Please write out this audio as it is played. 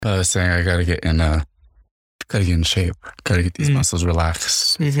I was saying I gotta get in shape. Gotta get these muscles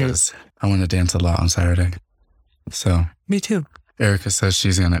relaxed because I want to dance a lot on Saturday. So me too. Erica says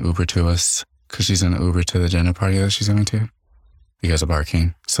she's gonna Uber to us because she's gonna Uber to the dinner party that she's going to. You guys are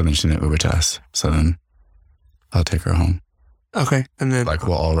barking, so then she's gonna Uber to us. So then I'll take her home. Okay, and then like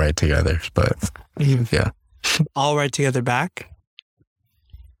we'll all ride together. But yeah, all ride together back.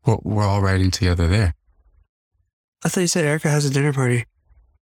 We're all riding together there. I thought you said Erica has a dinner party.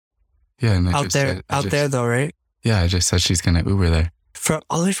 Yeah, and out there though, right? Yeah, I just said she's gonna Uber there. For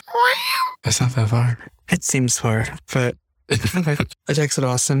all of It's not that far. It seems far, but okay. I texted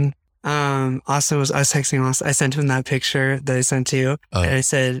Austin. I was texting Austin. I sent him that picture that I sent to you, and I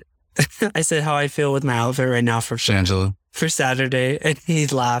said how I feel with my outfit right now for Shangela for Saturday, and he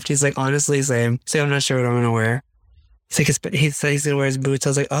laughed. He's like, honestly, same. So I'm not sure what I'm gonna wear. He said he's gonna wear his boots. I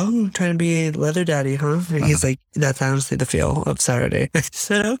was like, oh, I'm trying to be a leather daddy, huh? And he's like, that's honestly the feel of Saturday. I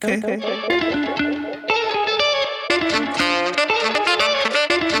said, okay.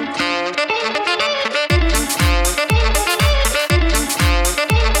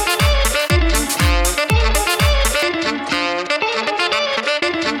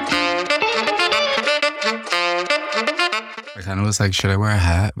 I kind of was like, should I wear a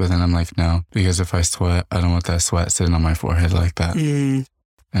hat? But then I'm like, no, because if I sweat, I don't want that sweat sitting on my forehead like that. And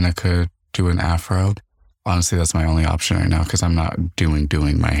I could do an afro. Honestly, that's my only option right now because I'm not doing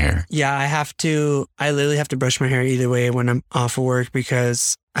my hair. Yeah, I literally have to brush my hair either way when I'm off of work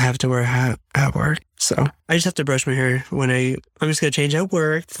because I have to wear a hat at work. So I just have to brush my hair I'm just going to change at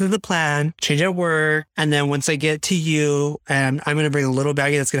work. This is the plan. Change at work. And then once I get to you, and I'm going to bring a little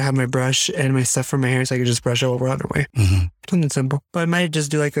baggie that's going to have my brush and my stuff for my hair so I can just brush it while we're on our way. Something simple. But I might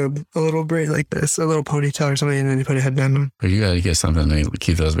just do like a little braid like this, a little ponytail or something, and then put a headband on. But you got to get something to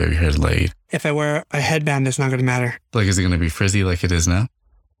keep those baby hairs laid. If I wear a headband, it's not going to matter. Like, is it going to be frizzy like it is now?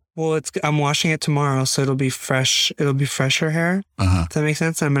 Well, I'm washing it tomorrow, so it'll be fresh. It'll be fresher hair. Does that make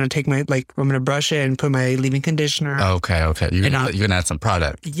sense? I'm going to take I'm going to brush it and put my leave-in conditioner. Okay. You're going to add some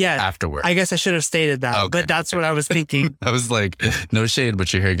product afterward. I guess I should have stated that, but that's what I was thinking. I was like, no shade,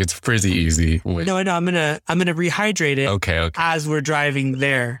 but your hair gets frizzy easy. No, I'm going to rehydrate it okay. as we're driving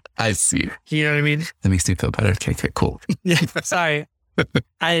there. I see. You know what I mean? That makes me feel better. Okay, cool. Yeah, sorry.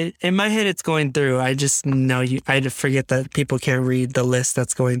 In my head, it's going through. I just know I forget that people can't read the list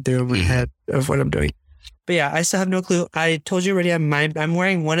that's going through my head of what I'm doing. But yeah, I still have no clue. I told you already, I'm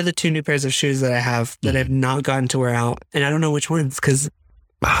wearing one of the 2 new pairs of shoes that I have that I've not gotten to wear out. And I don't know which ones because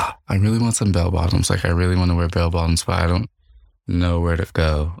I really want some bell bottoms. Like, I really want to wear bell bottoms, but I don't know where to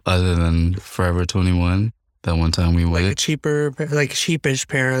go other than Forever 21. That one time we went. Like a cheapish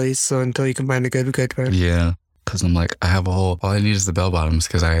pair at least. So until you can find a good pair. Yeah. Because I'm like, I have all I need is the bell bottoms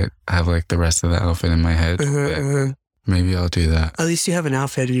because I have like the rest of the outfit in my head. Maybe I'll do that. At least you have an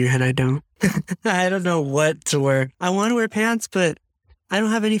outfit in your head. I don't. I don't know what to wear. I want to wear pants, but I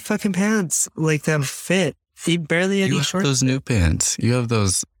don't have any fucking pants like that fit. Barely any shorts. Those new pants. You got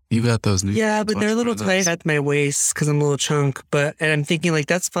those new. Yeah, but they're a little tight at my waist because I'm a little chunk. And I'm thinking like,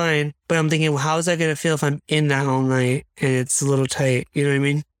 that's fine. But I'm thinking, well, how is that going to feel if I'm in that all night and it's a little tight? You know what I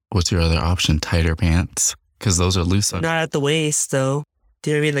mean? What's your other option? Tighter pants? Because those are loose. Not at the waist, though. Do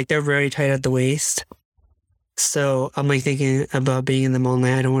you know what I mean? Like, they're very tight at the waist. So I'm like thinking about being in them all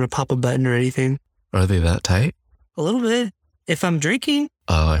night. I don't want to pop a button or anything. Are they that tight? A little bit. If I'm drinking.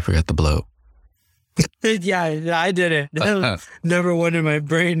 Oh, I forgot the blow. Yeah, I did it. Number one in my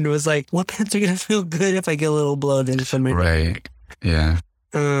brain was like, what pants are going to feel good if I get a little blown in? Right. Yeah.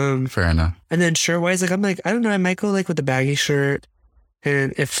 Fair enough. And then shirt-wise, I don't know. I might go like with the baggy shirt.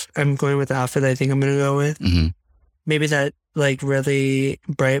 And if I'm going with the outfit that I think I'm going to go with, maybe that like really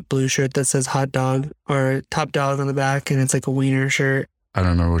bright blue shirt that says hot dog or top dog on the back and it's like a wiener shirt. I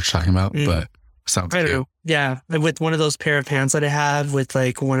don't remember what you're talking about, but sounds good. I don't know. Yeah. With one of those pair of pants that I have with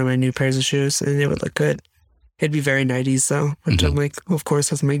like one of my new pairs of shoes and it would look good. It'd be very 90s though, which I'm like, of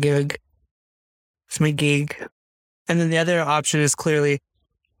course, that's my gig. It's my gig. And then the other option is clearly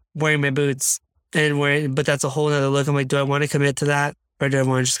wearing my boots but that's a whole nother look. I'm like, do I want to commit to that? Or do I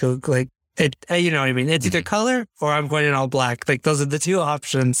want to just go like, it? You know what I mean? It's either color or I'm going in all black. Like those are the 2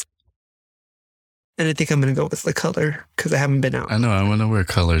 options. And I think I'm going to go with the color because I haven't been out. I know. I want to wear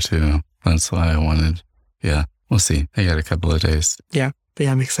color too. That's why I wanted. Yeah. We'll see. I got a couple of days. Yeah. But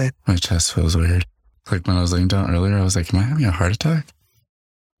yeah, I'm excited. My chest feels weird. Like when I was laying down earlier, I was like, am I having a heart attack?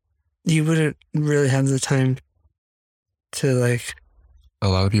 You wouldn't really have the time to like. A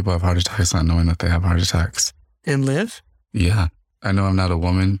lot of people have heart attacks not knowing that they have heart attacks. And live? Yeah. I know I'm not a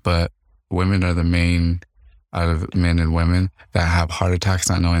woman, but women are the main out of men and women that have heart attacks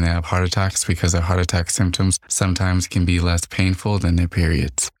not knowing they have heart attacks because their heart attack symptoms sometimes can be less painful than their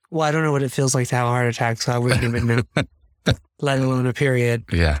periods. Well, I don't know what it feels like to have a heart attack, so I wouldn't even know, let alone a period.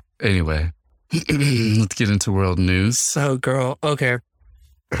 Yeah. Anyway, let's get into world news. Oh, girl. Okay.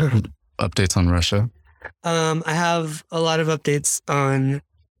 Updates on Russia. I have a lot of updates on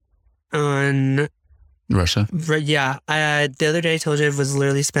Russia. Yeah. The other day I told you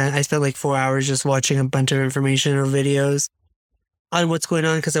I spent like 4 hours just watching a bunch of information or videos on what's going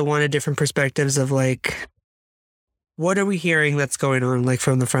on because I wanted different perspectives of like, what are we hearing that's going on, like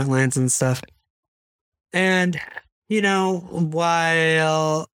from the front lines and stuff. And,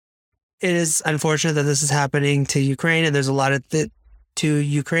 while it is unfortunate that this is happening to Ukraine and there's a lot of to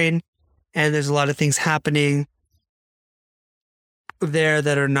Ukraine and there's a lot of things happening there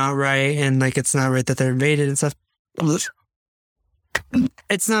that are not right, and like it's not right that they're invaded and stuff.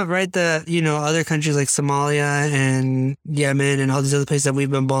 It's not right that other countries like Somalia and Yemen and all these other places that we've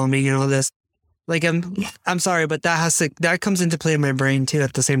been bombing and all this. Like I'm sorry, but that comes into play in my brain too.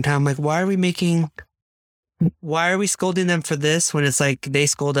 At the same time, like why are we scolding them for this when it's like they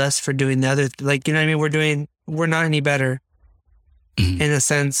scold us for doing the other? Like what I mean? We're not any better. In a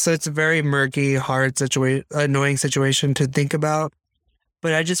sense. So it's a very murky, hard annoying situation to think about.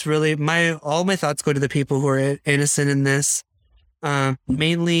 But I just really, all my thoughts go to the people who are innocent in this.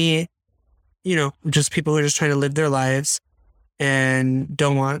 Mainly, just people who are just trying to live their lives and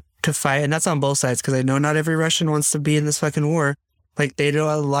don't want to fight. And that's on both sides, because I know not every Russian wants to be in this fucking war. Like a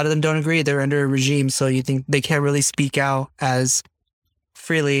lot of them don't agree. They're under a regime. So you think they can't really speak out as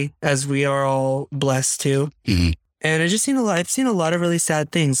freely as we are all blessed to. Mm-hmm. And I've seen a lot of really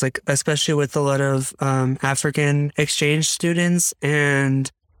sad things, like especially with a lot of African exchange students and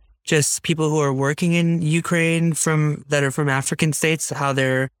just people who are working in Ukraine that are from African states, how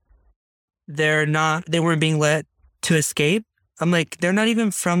they weren't being let to escape. I'm like, they're not even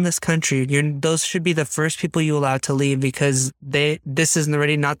from this country. Those should be the first people you allow to leave, because this is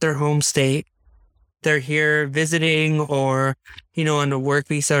already not their home state. They're here visiting or, on a work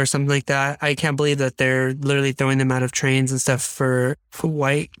visa or something like that. I can't believe that they're literally throwing them out of trains and stuff for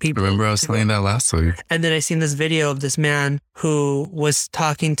white people. Remember I was telling that last week. And then I seen this video of this man who was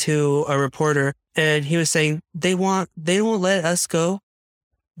talking to a reporter, and he was saying, they won't let us go.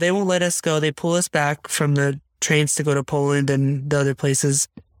 They won't let us go. They pull us back from the trains to go to Poland and the other places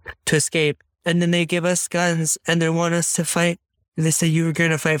to escape. And then they give us guns and they want us to fight. And they said, you were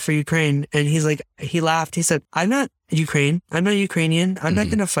going to fight for Ukraine. And he's like, he laughed. He said, I'm not Ukraine. I'm not Ukrainian. I'm not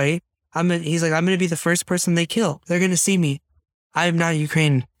going to fight. He's like, I'm going to be the first person they kill. They're going to see me. I'm not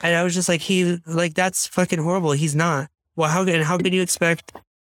Ukraine. And I was just like, that's fucking horrible. He's not. Well, how can you expect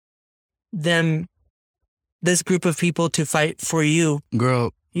this group of people to fight for you?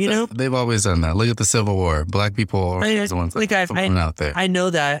 Girl, they've always done that. Look at the Civil War. Black people are the ones out there. I know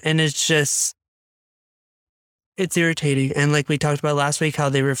that. And it's just, it's irritating. And like we talked about last week, how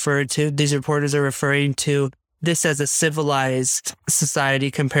these reporters are referring to this as a civilized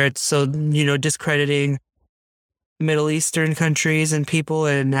society compared to, discrediting Middle Eastern countries and people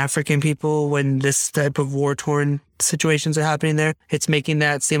and African people when this type of war-torn situations are happening there. It's making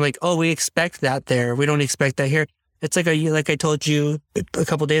that seem like, oh, we expect that there. We don't expect that here. It's like I told you a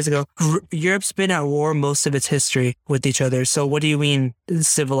couple of days ago, Europe's been at war most of its history with each other. So what do you mean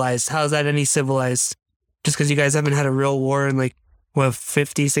civilized? How is that any civilized? Just because you guys haven't had a real war in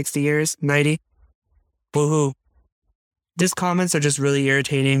 50, 60 years, 90? Woohoo. These comments are just really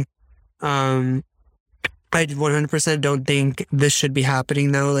irritating. I 100% don't think this should be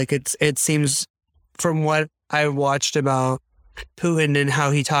happening though. It seems from what I watched about Putin and how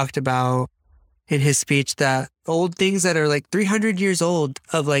he talked about in his speech that old things that are 300 years old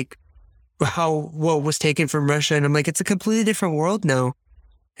of what was taken from Russia. And I'm like, it's a completely different world now.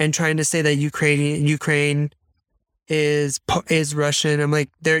 And trying to say that Ukraine is Russian. I'm like,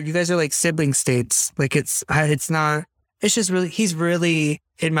 you guys are sibling states. It's not, it's just really, he's really,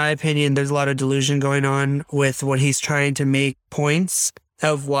 in my opinion, there's a lot of delusion going on with what he's trying to make points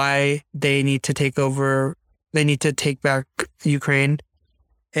of why they need to take back Ukraine.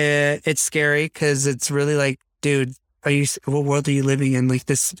 It's scary because it's really dude, what world are you living in?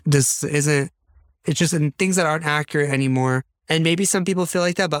 This isn't, it's just things that aren't accurate anymore. And maybe some people feel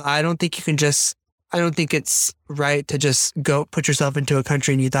like that, but I don't think I don't think it's right to just go put yourself into a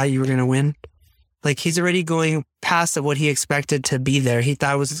country and you thought you were going to win. He's already going past what he expected to be there. He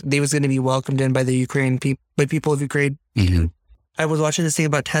thought they was going to be welcomed in by the people of Ukraine. Mm-hmm. I was watching this thing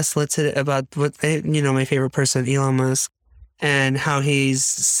about Tesla today, about my favorite person, Elon Musk, and how he's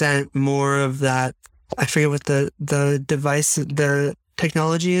sent more of that. I forget what the device, the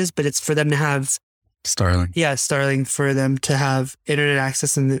technology is, but it's for them to have Starlink. Yeah, Starlink for them to have internet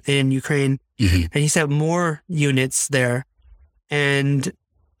access in Ukraine. Mm-hmm. And he sent more units there. And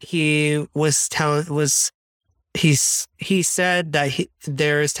he was he said that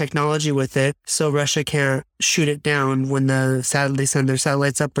there is technology with it, so Russia can't shoot it down when they send their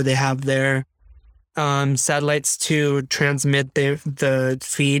satellites up, or they have their satellites to transmit the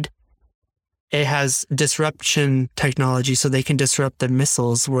feed. It has disruption technology, so they can disrupt the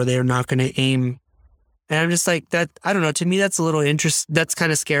missiles where they're not going to aim. And I'm just like, that, I don't know, to me that's a little that's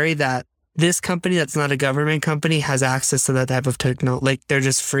kind of scary that this company that's not a government company has access to that type of technology. Like, they're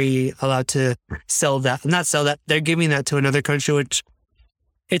just allowed to not sell that. They're giving that to another country, which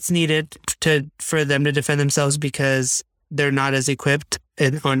it's needed for them to defend themselves because they're not as equipped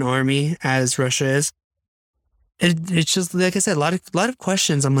on army as Russia is. It's just, like I said, a lot of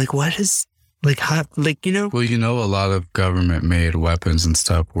questions. I'm like, what is, like, how, like, you know? Well, you know, a lot of government-made weapons and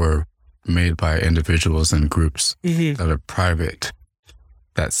stuff were made by individuals and groups that are private,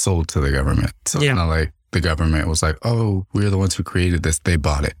 that sold to the government. So it's not like the government was like, oh, we're the ones who created this. They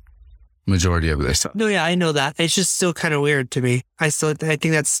bought it. Majority of their stuff. No, yeah, I know that. It's just still kind of weird to me. I think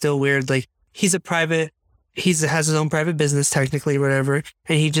that's still weird. Like, he has his own private business, technically, whatever.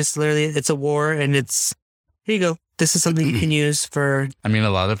 And he just literally, it's a war, and it's, here you go. This is something you can use for. I mean,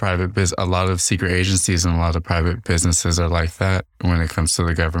 a lot of secret agencies and a lot of private businesses are like that when it comes to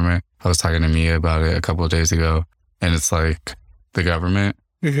the government. I was talking to Mia about it a couple of days ago, and it's like the government,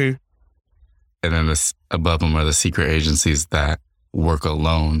 and then above them are the secret agencies that work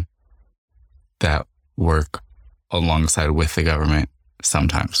alone, that work alongside with the government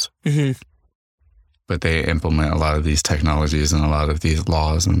sometimes. But they implement a lot of these technologies and a lot of these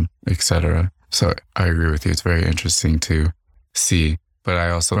laws and etc. So I agree with you. It's very interesting to see. But I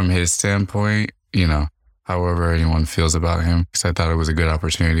also, from his standpoint, you know, however anyone feels about him, because I thought it was a good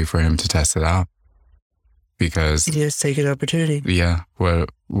opportunity for him to test it out. Because he just take an opportunity. Yeah. What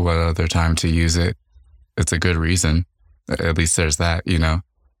other time to use it? It's a good reason. At least there's that, you know?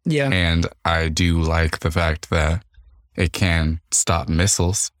 Yeah. And I do like the fact that it can stop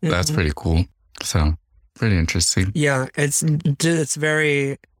missiles. That's pretty cool. So pretty interesting. Yeah. It's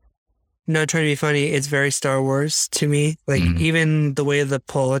very, not trying to be funny, it's very Star Wars to me. Like, even the way the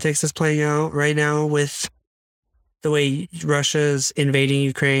politics is playing out right now with the way Russia's invading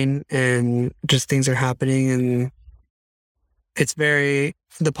Ukraine and just things are happening, and it's very,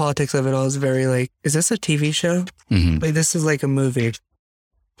 the politics of it all is very like, is this a TV show? Like, this is like a movie.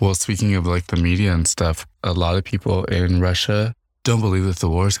 Well, speaking of like the media and stuff, a lot of people in Russia don't believe that the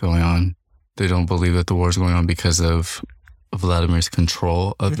war is going on. They don't believe that the war is going on because of Vladimir's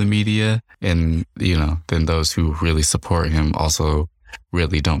control of the media. And, you know, then those who really support him also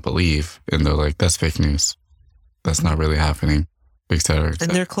really don't believe. And they're like, that's fake news. That's not really happening, et cetera, et cetera.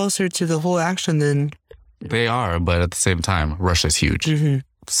 And they're closer to the whole action than... They are, but at the same time, Russia's huge.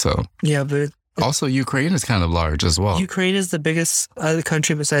 So... Yeah, but... Also, Ukraine is kind of large as well. Ukraine is the biggest other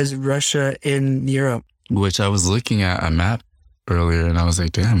country besides Russia in Europe. Which I was looking at a map earlier, and I was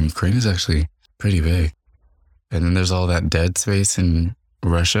like, damn, Ukraine is actually pretty big. And then there's all that dead space in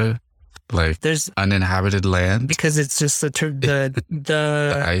Russia, like there's uninhabited land. Because it's just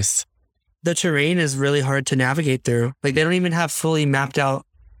the ice. The terrain is really hard to navigate through. Like, they don't even have fully mapped out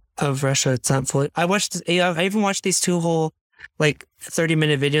of Russia. It's not fully. I even watched these 2 whole, like,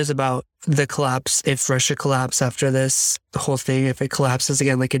 30-minute videos about the collapse, if Russia collapsed after this, the whole thing, if it collapses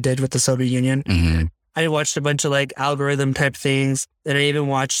again like it did with the Soviet Union. I watched a bunch of like algorithm type things. And I even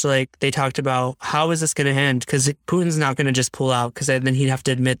watched, like, they talked about how is this going to end? Because Putin's not going to just pull out, because then he'd have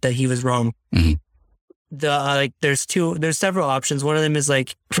to admit that he was wrong. There's several options. One of them is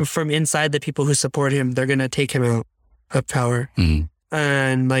like from inside the people who support him, they're going to take him out of power.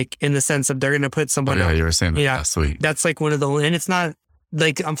 And like, in the sense of they're going to put someone yeah, you were saying that last week. That's like one of the, and it's not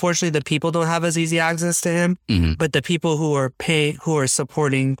like, unfortunately, the people don't have as easy access to him, but the people who are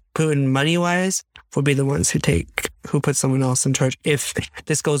supporting Putin money wise will be the ones who put someone else in charge if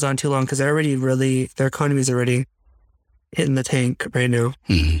this goes on too long, because their economy is already hitting the tank right now.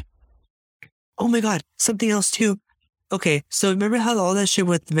 Oh my God, something else too. Okay, so remember how all that shit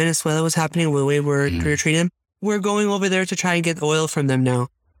with Venezuela was happening, the way we're treating them? We're going over there to try and get oil from them now.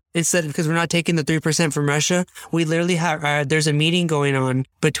 Instead, because we're not taking the 3% from Russia, we literally have, there's a meeting going on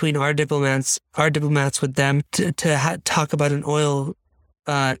between our diplomats with them to talk about an oil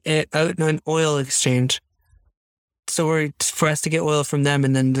exchange. So for us to get oil from them,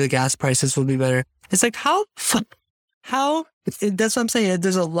 and then the gas prices will be better. It's like, how, that's what I'm saying.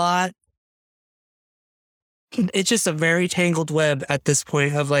 There's a lot it's just a very tangled web at this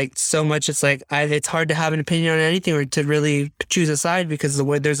point of like so much. It's like it's hard to have an opinion on anything or to really choose a side because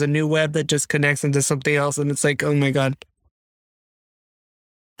there's a new web that just connects into something else, and it's like, oh my god.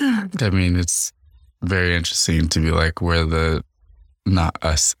 I mean, it's very interesting to be like, not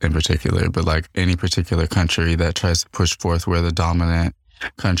us in particular, but like any particular country that tries to push forth we're the dominant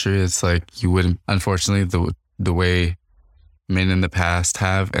country. It's like you wouldn't, unfortunately, the way men in the past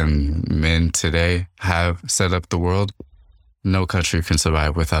have and men today have set up the world, no country can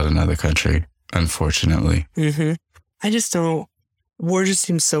survive without another country, unfortunately. Mm-hmm. I just don't, war just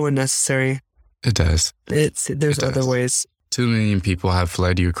seems so unnecessary. It does. There's other ways. 2 million people have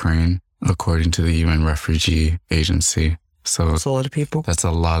fled Ukraine, according to the UN Refugee Agency. So that's a lot of people. That's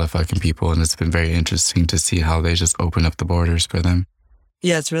a lot of fucking people. And it's been very interesting to see how they just open up the borders for them.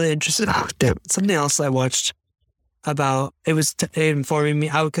 Yeah, it's really interesting. Oh, damn. Something else I watched about, it was informing me,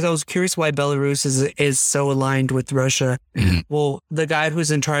 because I was curious why Belarus is so aligned with Russia. Mm-hmm. Well, the guy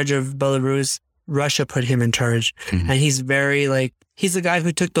who's in charge of Belarus, Russia put him in charge. Mm-hmm. And he's he's the guy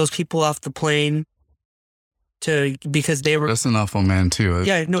who took those people off the plane because they were... That's an awful man too.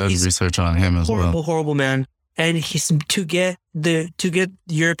 Yeah, no, he's research on him as well. Horrible man. And he's to get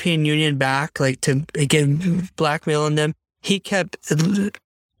European Union back, like to get blackmail on them. He kept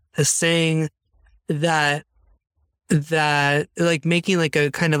saying that like making like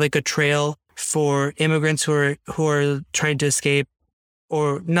a kind of like a trail for immigrants who are trying to escape,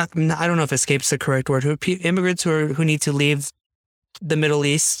 or not. I don't know if escape's the correct word. Immigrants who need to leave the Middle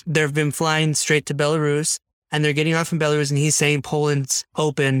East. They've been flying straight to Belarus, and they're getting off in Belarus. And he's saying Poland's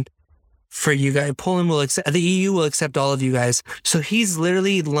open for you guys. Poland will accept, the EU will accept all of you guys. So he's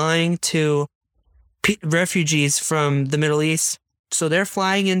literally lying to refugees from the Middle East. So they're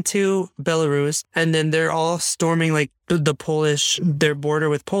flying into Belarus, and then they're all storming like their border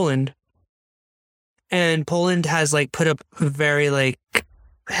with Poland. And Poland has like put up very like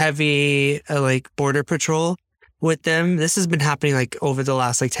heavy like border patrol with them. This has been happening like over the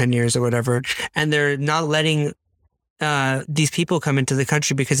last like 10 years or whatever. And they're not letting these people come into the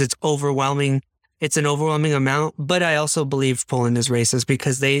country because it's overwhelming. It's an overwhelming amount. But I also believe Poland is racist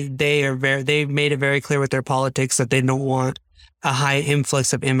because they made it very clear with their politics that they don't want a high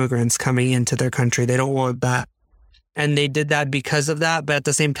influx of immigrants coming into their country. They don't want that. And they did that because of that. But at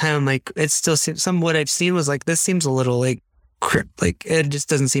the same time, like, it still seems, what I've seen was like, this seems a little like it just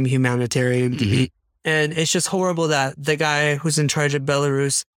doesn't seem humanitarian to me. And it's just horrible that the guy who's in charge of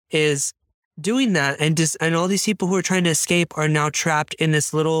Belarus is doing that. And all these people who are trying to escape are now trapped in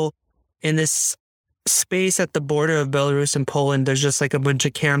this space at the border of Belarus and Poland. There's just like a bunch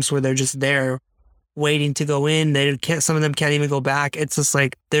of camps where they're just there waiting to go in. Some of them can't even go back. It's just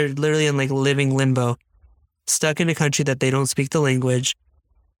like, they're literally in like living limbo, stuck in a country that they don't speak the language.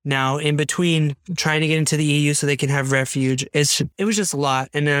 Now, in between trying to get into the EU so they can have refuge, it was just a lot.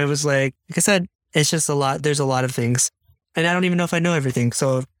 And I was like I said, it's just a lot. There's a lot of things. And I don't even know if I know everything.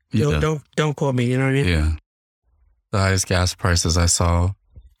 So don't quote me. You know what I mean? Yeah. The highest gas prices I saw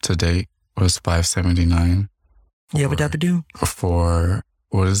to date was $5.79. Yeah, what that to do? For,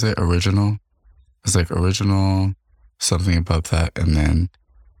 what is it? Original? It's like original, something above that, and then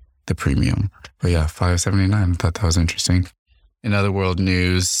the premium. But yeah, $5.79. I thought that was interesting. In other world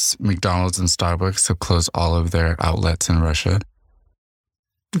news, McDonald's and Starbucks have closed all of their outlets in Russia.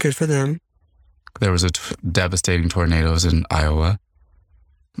 Good for them. There was devastating tornadoes in Iowa.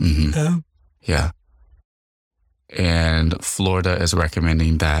 Mm-hmm. Oh. Yeah. And Florida is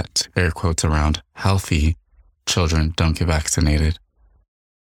recommending that, air quotes around, healthy children don't get vaccinated.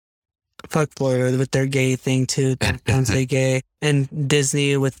 Fuck Florida with their gay thing too. Don't say gay. And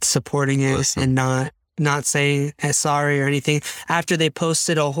Disney with supporting it and not saying sorry or anything. After they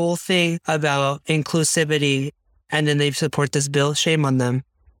posted a whole thing about inclusivity and then they support this bill, shame on them.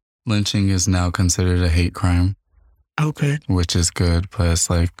 Lynching is now considered a hate crime. Okay. Which is good, but it's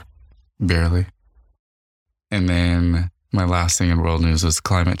like barely. And then my last thing in world news was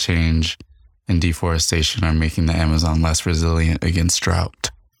climate change and deforestation are making the Amazon less resilient against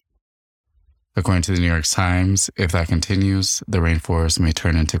drought. According to the New York Times, if that continues, the rainforest may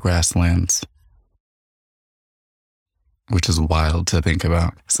turn into grasslands. Which is wild to think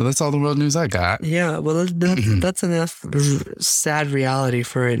about. So that's all the world news I got. Yeah, well, that's enough sad reality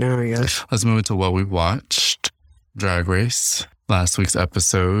for right now, I guess. Let's move into what we watched. Drag Race. Last week's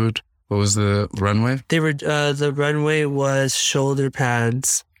episode. What was the runway? The runway was shoulder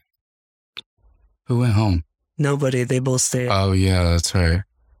pads. Who went home? Nobody. They both stayed. Oh, yeah, that's right.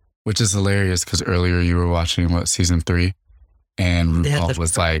 Which is hilarious because earlier you were watching, season 3? And RuPaul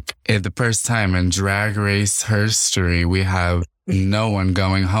was like, the first time in Drag Race history, we have no one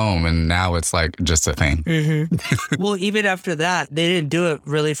going home. And now it's like just a thing. Mm-hmm. Well, even after that, they didn't do it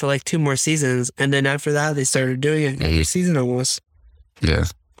really for like 2 more seasons. And then after that, they started doing it every season almost. Yeah.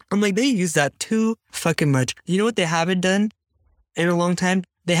 I'm like, they use that too fucking much. You know what they haven't done in a long time?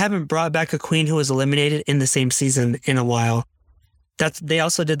 They haven't brought back a queen who was eliminated in the same season in a while. They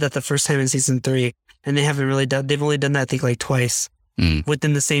also did that the first time in season 3. And they haven't really done, they've only done that, I think, like twice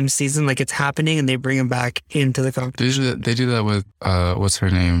within the same season. Like it's happening and they bring them back into the competition. They do that with, what's her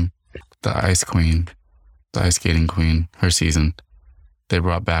name? The Ice Queen, the Ice Skating Queen, her season. They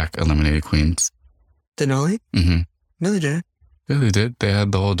brought back eliminated queens. Denali? Mm-hmm. No, they didn't. Yeah, they did. They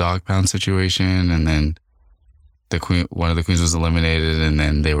had the whole dog pound situation and then one of the queens was eliminated and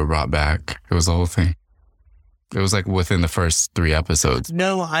then they were brought back. It was the whole thing. It was like within the first 3 episodes.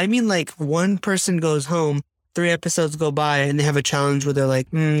 No, I mean like one person goes home, 3 episodes go by, and they have a challenge where they're like,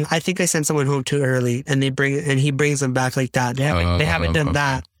 I think I sent someone home too early, and he brings them back like that. They haven't done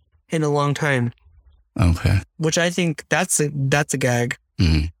that in a long time. Okay. Which I think that's a gag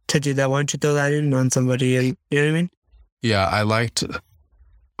to do that. Why don't you throw that in on somebody? You know what I mean? Yeah, I liked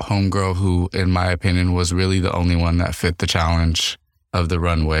Homegirl, who, in my opinion, was really the only one that fit the challenge of the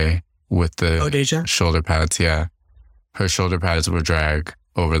runway. With the Deja? Shoulder pads, yeah. Her shoulder pads were drag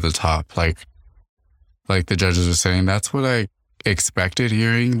over the top. Like the judges were saying, that's what I expected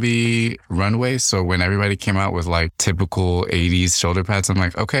hearing the runway. So when everybody came out with like typical 80s shoulder pads, I'm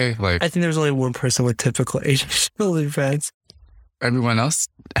like, okay. Like, I think there was only one person with typical 80s shoulder pads. Everyone else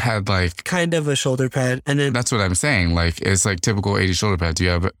had like... kind of a shoulder pad. And then... That's what I'm saying. Like, it's like typical 80s shoulder pads. You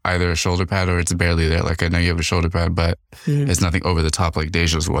have either a shoulder pad or it's barely there. Like, I know you have a shoulder pad, but it's nothing over the top like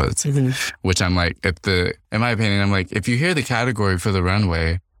Deja's was. Which I'm like, in my opinion, I'm like, if you hear the category for the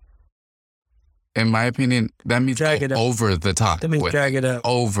runway, in my opinion, that means over the top. That means drag it up.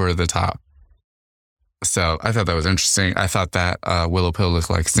 Over the top. So I thought that was interesting. I thought that Willow Pill looked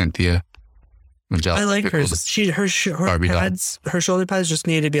like Cynthia. I like hers. Her shoulder pads just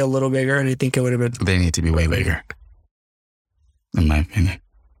needed to be a little bigger, and I think it would have been... They need to be way bigger, in my opinion.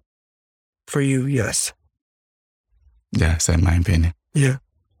 For you, yes. Yes, in my opinion. Yeah.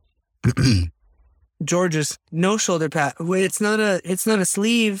 George's no shoulder pad. Wait, it's not a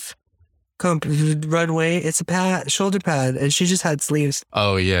sleeve runway. It's a shoulder pad, and she just had sleeves.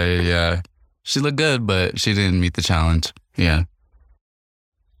 Oh yeah. She looked good, but she didn't meet the challenge. Yeah.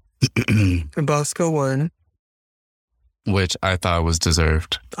 And Bosco won. Which I thought was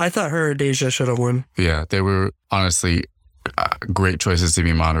deserved. I thought her or Deja should have won. Yeah, they were honestly great choices to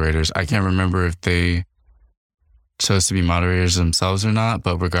be moderators. I can't remember if they chose to be moderators themselves or not,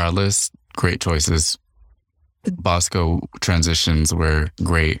 but regardless, great choices. Bosco transitions were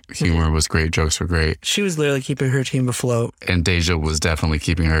great. Humor was great. Jokes were great. She was literally keeping her team afloat. And Deja was definitely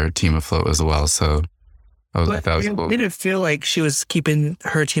keeping her team afloat as well, so... that was cool. It didn't feel like she was keeping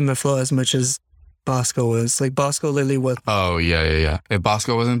her team afloat as much as Bosco was. Like, Bosco literally was. Oh, yeah. If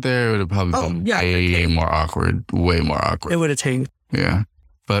Bosco wasn't there, it would have probably been way more awkward. Way more awkward. It would have tanked. Yeah.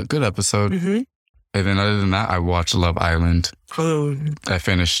 But good episode. And then other than that, I watched Love Island. Oh. I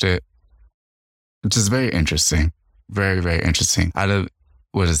finished it. Which is very interesting. Very, very interesting. Out of,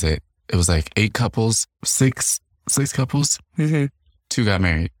 what is it? It was like 8 couples. 6 couples. 2 got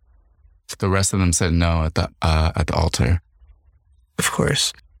married. The rest of them said no at the altar. Of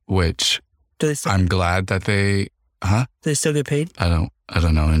course. Which I'm glad that they... Huh? Do they still get paid? I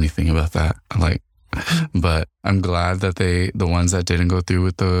don't know anything about that. But I'm glad that the ones that didn't go through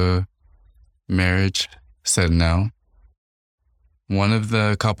with the marriage said no. One of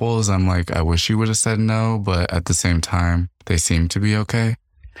the couples, I'm like, I wish you would have said no, but at the same time, they seem to be okay.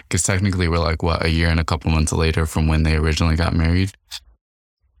 Because technically we're like, a year and a couple months later from when they originally got married.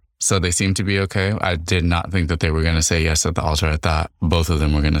 So they seem to be okay. I did not think that they were going to say yes at the altar. I thought both of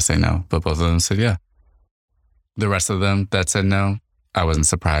them were going to say no, but both of them said yeah. The rest of them that said no, I wasn't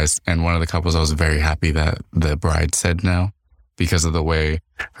surprised. And one of the couples, I was very happy that the bride said no because of the way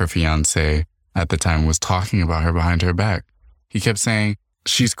her fiance at the time was talking about her behind her back. He kept saying,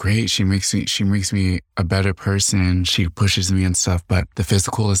 she's great. She makes me a better person. She pushes me and stuff, but the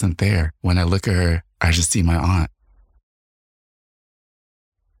physical isn't there. When I look at her, I just see my aunt.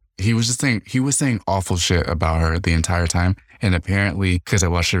 He was saying awful shit about her the entire time. And apparently, because I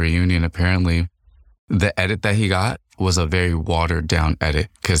watched the reunion, apparently the edit that he got was a very watered down edit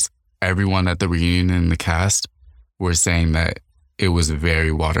because everyone at the reunion and the cast were saying that it was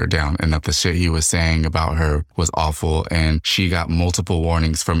very watered down and that the shit he was saying about her was awful. And she got multiple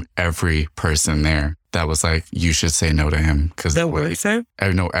warnings from every person there that was like, you should say no to him. That what said?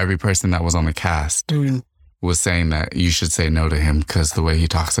 No, every person that was on the cast was saying that you should say no to him because the way he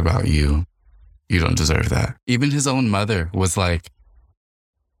talks about you, you don't deserve that. Even his own mother was like,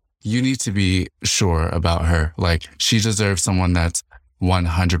 you need to be sure about her. Like, she deserves someone that's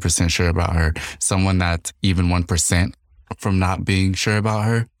 100% sure about her. Someone that's even 1% from not being sure about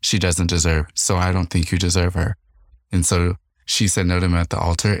her, she doesn't deserve. So I don't think you deserve her. And so she said no to him at the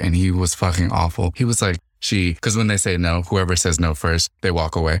altar, and he was fucking awful. He was like, because when they say no, whoever says no first, they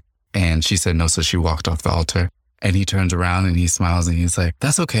walk away. And she said no, so she walked off the altar. And he turns around and he smiles and he's like,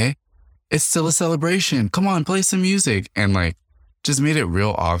 that's okay. It's still a celebration. Come on, play some music. And like, just made it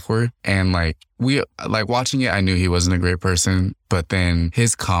real awkward. And like, watching it, I knew he wasn't a great person. But then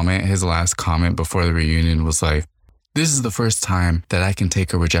his last comment before the reunion was like, this is the first time that I can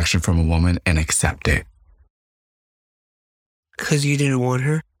take a rejection from a woman and accept it. Because you didn't want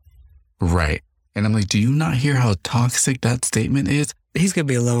her? Right. And I'm like, do you not hear how toxic that statement is? He's going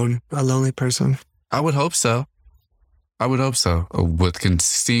to be alone, a lonely person. I would hope so.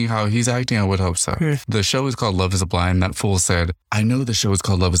 Seeing how he's acting, I would hope so. The show is called Love is Blind. That fool said, I know the show is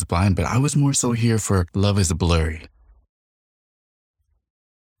called Love is Blind, but I was more so here for Love is Blurry.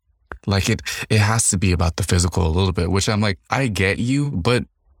 Like it has to be about the physical a little bit, which I'm like, I get you, but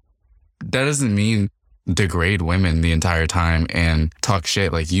that doesn't mean degrade women the entire time and talk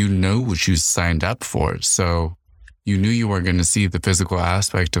shit. Like, you know what you signed up for. So you knew you weren't going to see the physical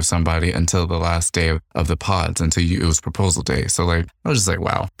aspect of somebody until the last day of the pods, it was proposal day. So like, I was just like,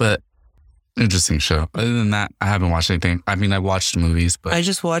 wow. But interesting show. Other than that, I haven't watched anything. I mean, I watched movies, but I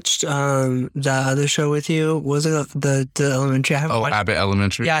just watched the other show with you. Was it the Elementary? Abbott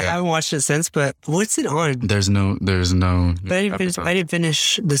Elementary. Yeah, I haven't watched it since. But what's it on? There's no. But I didn't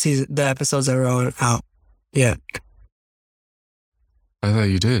finish the episodes that were out. Yeah. I thought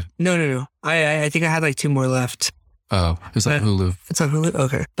you did. No. I think I had like 2 more left. Oh, it's on Hulu. It's on Hulu?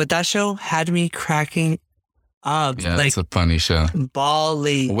 Okay. But that show had me cracking up. Yeah, it's a funny show.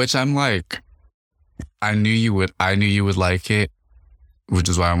 Bally. Which I'm like, I knew you would like it, which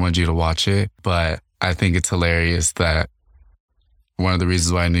is why I wanted you to watch it. But I think it's hilarious that one of the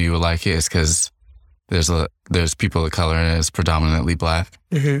reasons why I knew you would like it is because there's people of color and it's predominantly Black.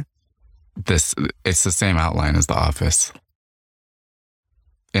 Mm-hmm. It's the same outline as The Office.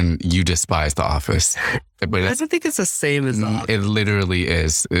 And you despise The Office. But I don't think it's the same as The Office. It literally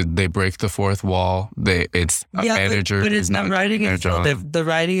is. They break the fourth wall. It's a manager. But it's not writing. The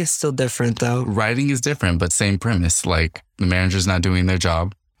writing is still different, though. Writing is different, but same premise. Like, the manager's not doing their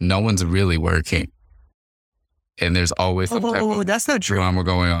job. No one's really working. And there's always some type of that's not true. drama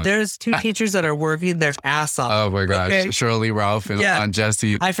going on. There's 2 teachers that are working their ass off. Oh my gosh. Okay. Shirley Ralph and Aunt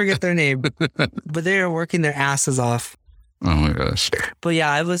Jessie. I forget their name. But they are working their asses off. Oh my gosh. But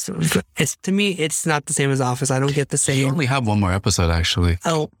yeah, to me, it's not the same as Office. I don't get the same. You only have 1 more episode, actually.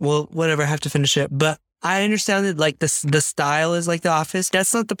 Oh, well, whatever. I have to finish it. But I understand that like the style is like The Office.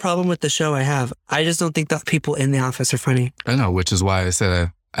 That's not the problem with the show I have. I just don't think the people in The Office are funny. I know, which is why I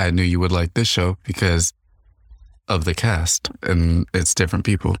said I knew you would like this show because of the cast and it's different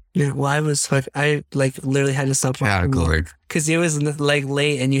people. Yeah, well, I literally had to stop watching because it was like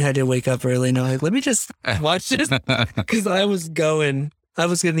late and you had to wake up early and I'm like, let me just watch this because I was going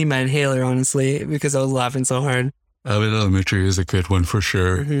to need my inhaler, honestly, because I was laughing so hard. Abbott Elementary is a good one for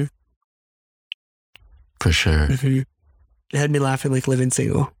sure. Mm-hmm. For sure. Mm-hmm. It had me laughing like living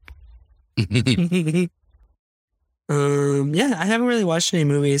single. Yeah, I haven't really watched any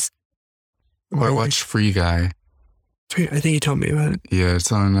movies. I watched Free Guy. I think you told me about it. Yeah,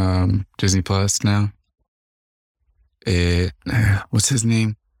 it's on Disney Plus now. What's his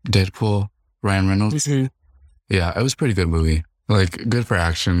name? Deadpool, Ryan Reynolds. Mm-hmm. Yeah, it was a pretty good movie. Like, good for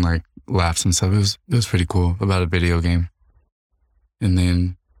action, like laughs and stuff. It was pretty cool, about a video game. And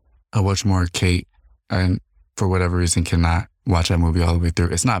then I watched more Kate, and for whatever reason cannot watch that movie all the way through.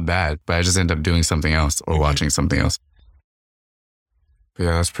 It's not bad, but I just end up doing something else or watching something else. But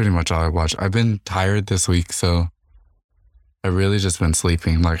yeah, that's pretty much all I watched. I've been tired this week, so I've really just been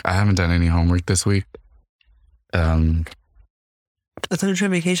sleeping. Like, I haven't done any homework this week. I thought you were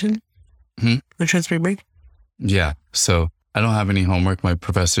on vacation? On spring break? Yeah. So I don't have any homework. My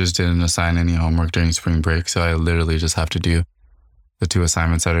professors didn't assign any homework during spring break. So I literally just have to do the 2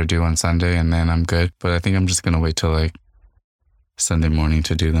 assignments that are due on Sunday and then I'm good. But I think I'm just going to wait till like Sunday morning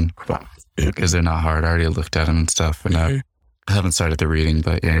to do them because they're not hard. I already looked at them and stuff. And I haven't started the reading,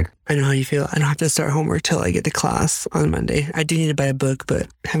 but yeah. I know how you feel. I don't have to start homework till I get to class on Monday. I do need to buy a book, but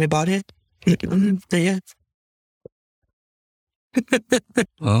have I bought it? Not yet.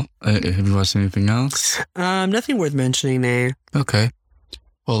 Well, have you watched anything else? Nothing worth mentioning there. Okay.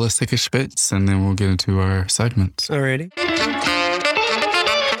 Well, let's take a spitz and then we'll get into our segments. Alrighty.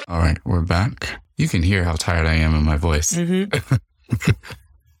 All right, we're back. You can hear how tired I am in my voice. Mm-hmm.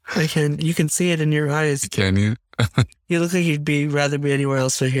 I can. You can see it in your eyes. Can you? You look like you'd rather be anywhere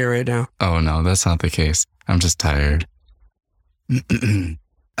else but here right now. Oh, no, that's not the case. I'm just tired.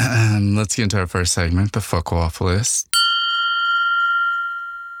 Let's get into our first segment, the fuck off list.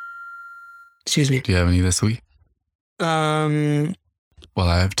 Excuse me. Do you have any this week? You Well,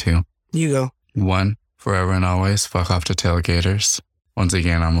 I have two. go. One, forever and always, fuck off to tailgaters. Once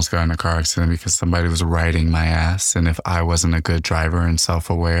again, I almost got in a car accident because somebody was riding my ass. And if I wasn't a good driver and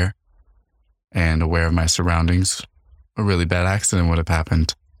self-aware and aware of my surroundings, a really bad accident would have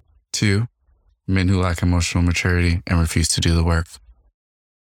happened. Two, men who lack emotional maturity and refuse to do the work.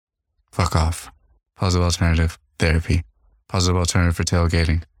 Fuck off. Positive alternative, therapy. Positive alternative for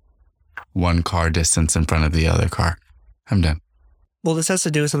tailgating. 1 car distance in front of the other car. I'm done. Well, this has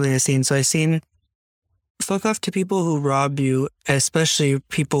to do with something I've seen. So I've seen fuck off to people who rob you, especially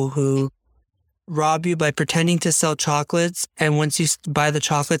people who rob you by pretending to sell chocolates. And once you buy the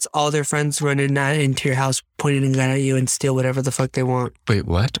chocolates, all their friends run into your house, pointing a gun at you and steal whatever the fuck they want. Wait,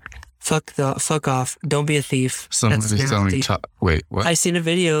 what? Fuck off. Don't be a thief. Somebody's selling wait, what? I seen a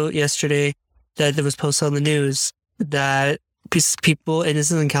video yesterday that was posted on the news that people, and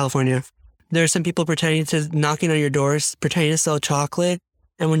this is in California, there are some people knocking on your doors, pretending to sell chocolate.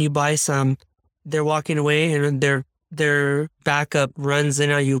 And when you buy some, they're walking away and their backup runs in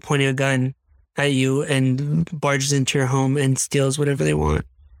at you, pointing a gun at you and barges into your home and steals whatever they want.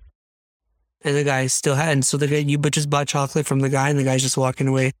 And the guy still hadn't. So you just bought chocolate from the guy and the guy's just walking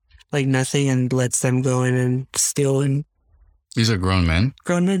away like nothing and lets them go in and steal. And These are grown men?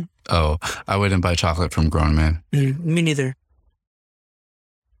 Grown men. Oh, I wouldn't buy chocolate from grown men. Me neither.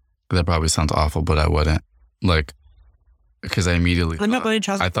 That probably sounds awful, but I wouldn't. Like, because I immediately I'm not buying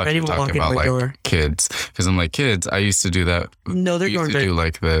chocolate. I thought you were talking about like door. Kids. Because I'm like, kids, I used to do that. No, they're going to do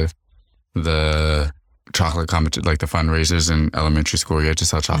like the chocolate competition, like the fundraisers in elementary school. You had to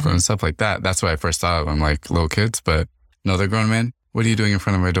sell chocolate and stuff like that. That's what I first thought of. I'm like, little kids, but no, they're grown men. What are you doing in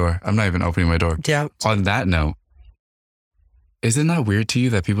front of my door? I'm not even opening my door. Yeah. On that note, isn't that weird to you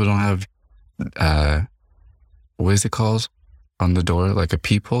that people don't have, what is it called on the door? Like a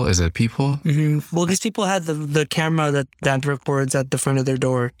peephole? Is it a peephole? Mm-hmm. Well, these people had the camera that records at the front of their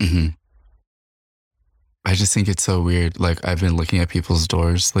door. Mm-hmm. I just think it's so weird. Like, I've been looking at people's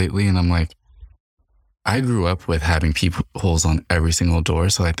doors lately and I'm like, I grew up with having peepholes on every single door.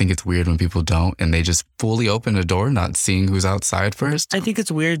 So I think it's weird when people don't and they just fully open a door, not seeing who's outside first. I think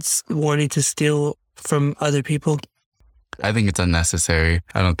it's weird wanting to steal from other people. I think it's unnecessary.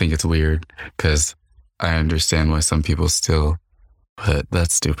 I don't think it's weird because I understand why some people still, but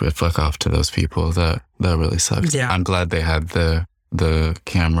that's stupid. Fuck off to those people. That really sucks. Yeah. I'm glad they had the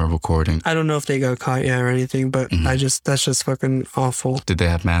camera recording. I don't know if they got caught yet or anything, but that's just fucking awful. Did they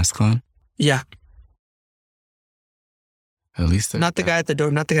have masks on? Yeah. At least not the guy at the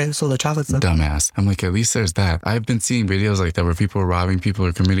door, not the guy who sold the chocolate stuff. Dumbass. I'm like, at least there's that. I've been seeing videos like that where people are robbing people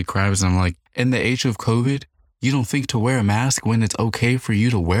or committing crimes. And I'm like, in the age of COVID, you don't think to wear a mask when it's okay for you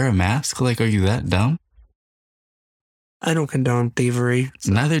to wear a mask? Like, are you that dumb? I don't condone thievery.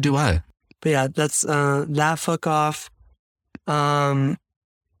 So. Neither do I. But yeah, that's that fuck off.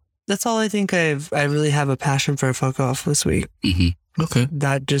 That's all I think I really have a passion for a fuck off this week. Mm-hmm. Okay.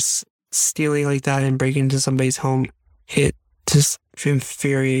 That just stealing like that and breaking into somebody's home, it just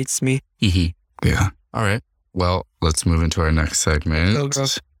infuriates me. Mm-hmm. Yeah. All right. Well, let's move into our next segment. Okay.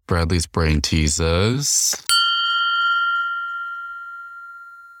 Bradley's brain teasers.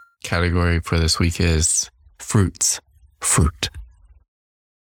 Category for this week is fruits. Fruit.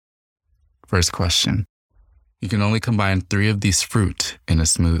 First question. You can only combine 3 of these fruit in a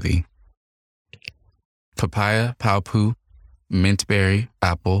smoothie. Papaya, paopu, mintberry,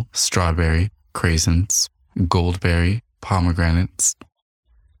 apple, strawberry, craisins, goldberry, pomegranates,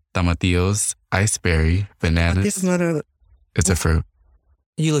 tomatillos, iceberry, bananas. It's a fruit.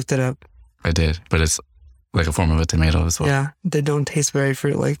 You looked it up. I did, but it's like a form of a tomato as well. Yeah, they don't taste very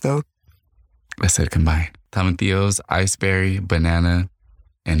fruit-like though. I said combine. Tomatillos, iceberry, banana,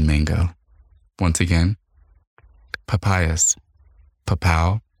 and mango. Once again, papayas,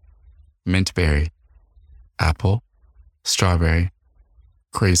 papao, mintberry, apple, strawberry,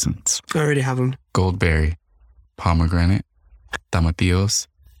 craisins. I already have them. Goldberry, pomegranate, tomatillos,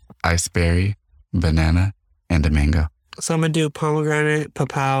 iceberry, banana, and a mango. So I'm gonna do pomegranate,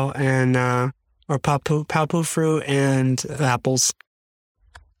 papao, and or paopu fruit and apples.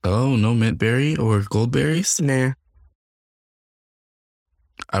 Oh, no mintberry or goldberries? Nah.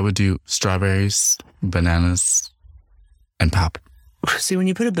 I would do strawberries, bananas, and pop. See, when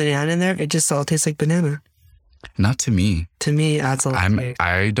you put a banana in there, it just all tastes like banana. Not to me. To me, it adds a lot.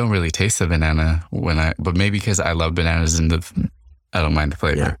 I don't really taste the banana but maybe because I love bananas and I don't mind the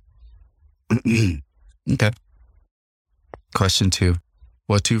flavor. Yeah. Okay. Question 2.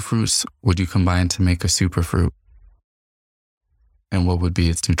 What 2 fruits would you combine to make a superfruit? And what would be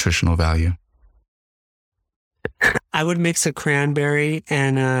its nutritional value? I would mix a cranberry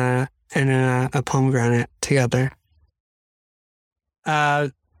and a pomegranate together.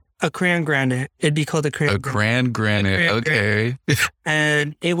 A cran-granite. It'd be called a cran. A cran-granite. Okay.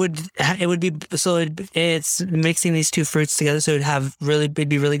 And it would be, so it's mixing these 2 fruits together. So it'd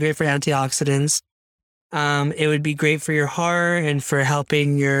be really great for antioxidants. It would be great for your heart and for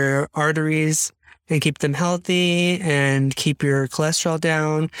helping your arteries and keep them healthy and keep your cholesterol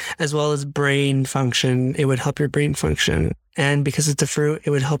down, as well as brain function. It would help your brain function. And because it's a fruit, it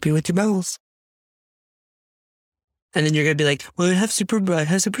would help you with your bowels. And then you're going to be like, well, it has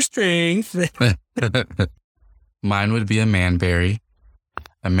super strength. Mine would be a manberry,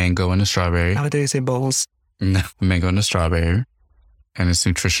 a mango, and a strawberry. How would they say bowls? No, a mango and a strawberry. And its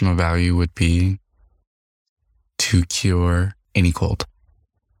nutritional value would be to cure any cold.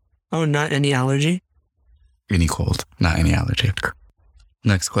 Oh, not any allergy? Any cold, not any allergy.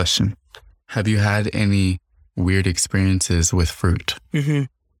 Next question. Have you had any weird experiences with fruit? Mm-hmm.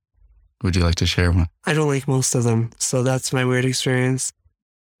 Would you like to share one? I don't like most of them, so that's my weird experience.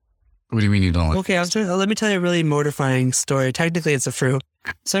 What do you mean you don't like? Okay, let me tell you a really mortifying story. Technically, it's a fruit.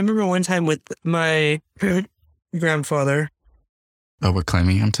 So I remember one time with my grandfather. Oh, we're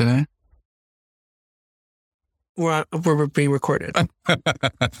claiming him today? We're being recorded.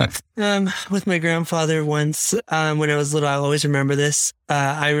 With my grandfather once, when I was little, I always remember this.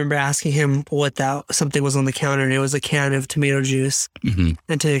 I remember asking him what something was on the counter, and it was a can of tomato juice. Mm-hmm.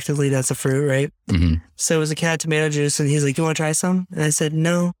 And technically, that's a fruit, right? Mm-hmm. So it was a can of tomato juice, and he's like, "You want to try some?" And I said,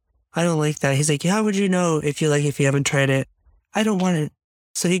 "No, I don't like that." He's like, "How would you know if you haven't tried it?" I don't want it.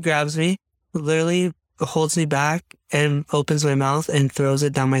 So he grabs me, literally holds me back, and opens my mouth and throws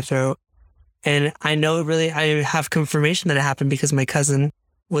it down my throat. And I know I have confirmation that it happened because my cousin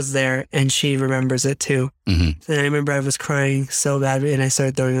was there and she remembers it too. Mm-hmm. And I remember I was crying so bad and I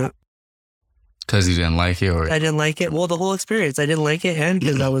started throwing up. Because you didn't like it? Or I didn't like it. Well, the whole experience. I didn't like it, and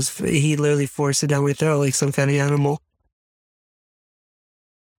because he literally forced it down my throat like some kind of animal.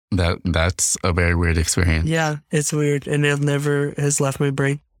 That's a very weird experience. Yeah, it's weird. And it never has left my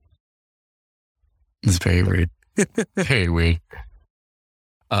brain. It's very weird. Very weird.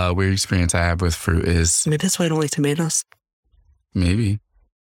 Weird experience I have with fruit is... Maybe that's why I don't like tomatoes. Maybe.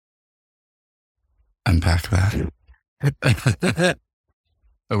 Unpack that.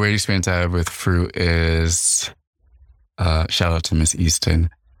 A weird experience I have with fruit is... shout out to Miss Easton.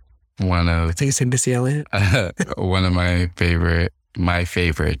 I think it's Miss Elliott. One of my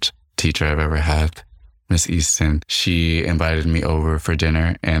favorite teacher I've ever had, Miss Easton. She invited me over for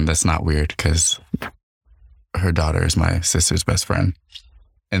dinner, and that's not weird because her daughter is my sister's best friend.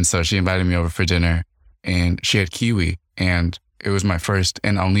 And so she invited me over for dinner, and she had kiwi, and it was my first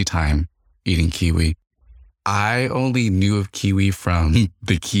and only time eating kiwi. I only knew of kiwi from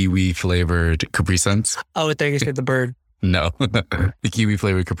the kiwi flavored Capri Suns. Oh, I thought you said the bird. No, the kiwi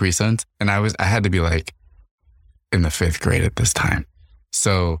flavored Capri Suns. And I had to be like in the 5th grade at this time.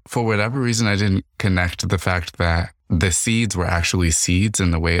 So for whatever reason, I didn't connect the fact that the seeds were actually seeds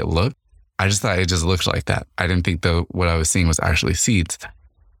in the way it looked. I just thought it just looked like that. I didn't think what I was seeing was actually seeds.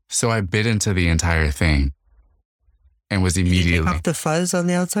 So I bit into the entire thing and was immediately... Did you take off the fuzz on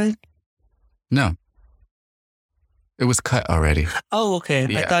the outside? No. It was cut already. Oh, okay.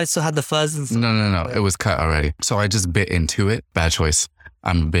 Yeah. I thought it still had the fuzz and stuff. No. It was cut already. So I just bit into it. Bad choice.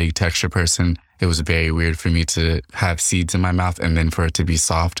 I'm a big texture person. It was very weird for me to have seeds in my mouth and then for it to be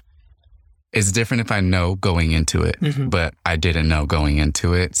soft. It's different if I know going into it, but I didn't know going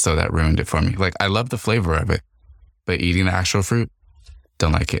into it, so that ruined it for me. Like, I love the flavor of it, but eating the actual fruit,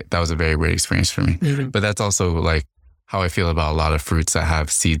 don't like it. That was a very weird experience for me. But that's also like how I feel about a lot of fruits that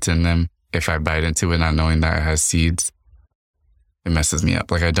have seeds in them. If I bite into it not knowing that it has seeds, it messes me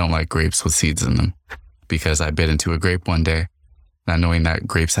up. Like, I don't like grapes with seeds in them because I bit into a grape one day not knowing that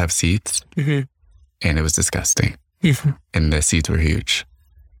grapes have seeds, and it was disgusting. And the seeds were huge.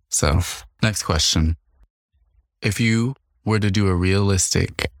 So, next question. If you were to do a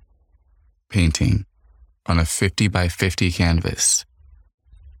realistic painting on a 50 by 50 canvas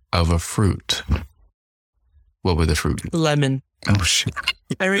of a fruit, what would the fruit be? Lemon. Oh, shit.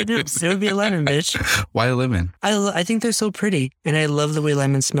 I already knew. It would be a lemon, bitch. Why lemon? I think they're so pretty. And I love the way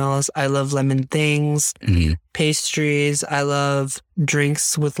lemon smells. I love lemon things, pastries. I love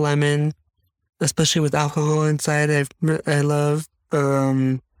drinks with lemon, especially with alcohol inside. I love,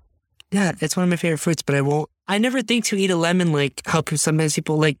 it's one of my favorite fruits, but I never think to eat a lemon like how sometimes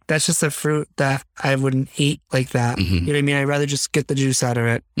people like, that's just a fruit that I wouldn't eat like that. You know what I mean? I'd rather just get the juice out of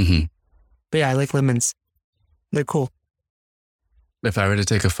it. But yeah, I like lemons. They're cool. If I were to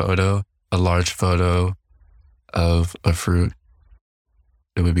take a large photo of a fruit,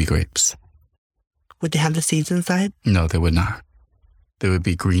 it would be grapes. Would they have the seeds inside? No, they would not. They would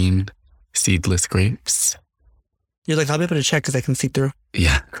be green, seedless grapes. You're like, I'll be able to check because I can see through.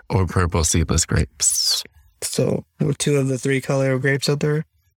 Yeah, or purple seedless grapes. So, 2 of the 3 color grapes out there.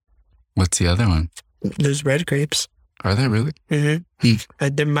 What's the other one? There's red grapes. Are there really? Mm-hmm.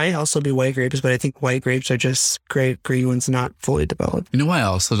 There might also be white grapes, but I think white grapes are just great. Green ones not fully developed. You know why I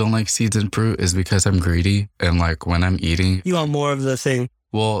also don't like seeds in fruit is because I'm greedy. And like when I'm eating... You want more of the thing.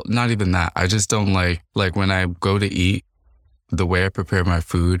 Well, not even that. I just don't like when I go to eat, the way I prepare my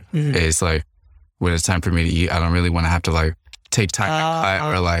food is like, when it's time for me to eat, I don't really want to have to like take time to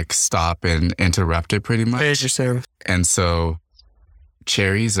cut or like stop and interrupt it pretty much. Interesting. And so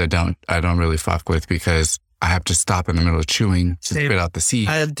cherries, I don't really fuck with because I have to stop in the middle of chewing to spit out the seed.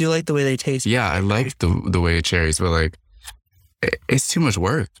 I do like the way they taste. Yeah, I like the way of cherries, but like, it's too much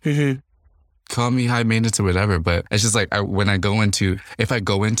work. Mm-hmm. Call me high maintenance or whatever, but it's just like if I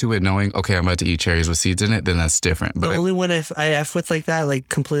go into it knowing, okay, I'm about to eat cherries with seeds in it, then that's different. But the only one I F with like that, like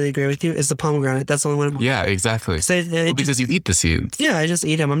completely agree with you, is the pomegranate. That's the only one. Yeah, exactly. Because you eat the seeds. Yeah, I just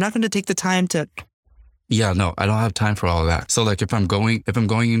eat them. I'm not going to take the time to... Yeah, no, I don't have time for all of that. So like if I'm going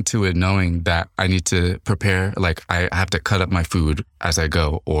into it knowing that I need to prepare, like I have to cut up my food as I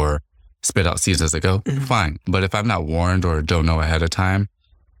go or spit out seeds as I go, fine. But if I'm not warned or don't know ahead of time,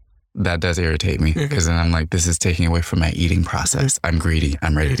 that does irritate me because then I'm like, this is taking away from my eating process. I'm greedy.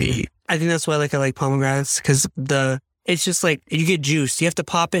 I'm ready to eat. I think that's why I like pomegranates because it's just like you get juice. You have to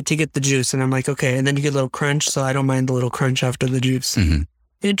pop it to get the juice. And I'm like, okay. And then you get a little crunch. So I don't mind the little crunch after the juice. Mm-hmm.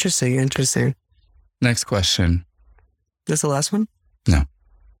 Interesting. Next question. This the last one? No.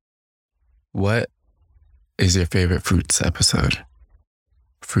 What is your favorite Fruits episode?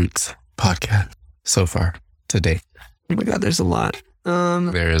 Fruits podcast so far to date? Oh my God, there's a lot.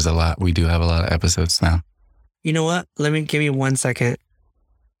 There is a lot. We do have a lot of episodes now. You know what? Give me 1 second.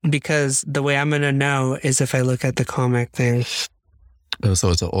 Because the way I'm going to know is if I look at the comic thing. Oh, so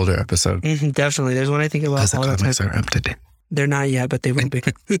it's an older episode. Definitely. There's one I think about all the time. Because the comics are up to date. They're not yet, but they will be.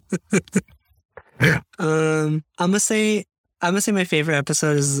 I'm gonna say my favorite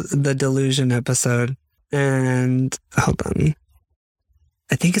episode is the Delusion episode. And hold on.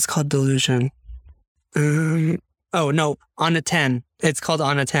 I think it's called Delusion. Oh no, On a 10. It's called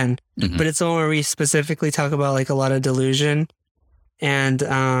On a 10. Mm-hmm. But it's the one where we specifically talk about like a lot of delusion. And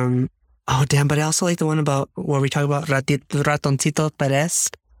oh damn, but I also like the one about where we talk about Ratoncito Perez.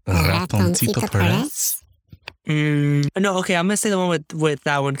 Ratoncito Perez? No, okay, I'm gonna say the one with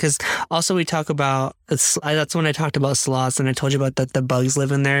that one because also we talk about that's when I talked about sloths and I told you about that the bugs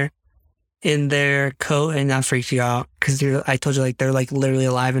live in their coat and that freaked you out because I told you like they're like literally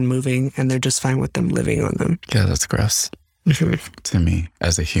alive and moving and they're just fine with them living on them. Yeah, that's gross to me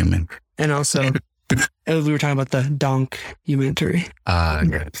as a human. And also we were talking about the documentary.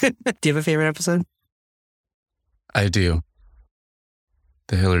 Good. Do you have a favorite episode? I do.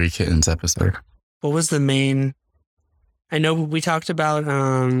 The Hillary Kittens episode. What was the main? I know we talked about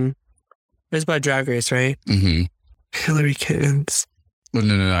it was about Drag Race, right? Mm-hmm. Hillary Kittens. Well,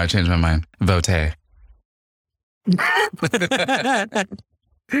 no, I changed my mind. Vote.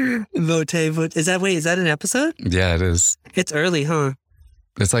 Vote. Is that an episode? Yeah, it is. It's early, huh?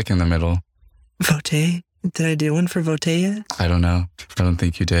 It's like in the middle. Vote. Did I do one for Vote yet? I don't know. I don't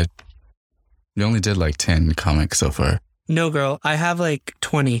think you did. You only did like 10 comics so far. No, girl. I have like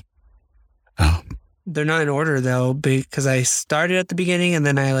 20. Oh. They're not in order though, because I started at the beginning and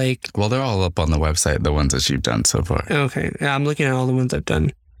then I like... Well, they're all up on the website, the ones that you've done so far. Okay. Yeah, I'm looking at all the ones I've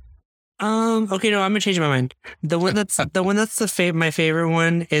done. Okay, no, I'm gonna change my mind. The one that's my favorite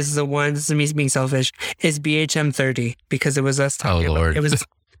one is the one, this is me being selfish, is BHM 30 because it was us talking Lord.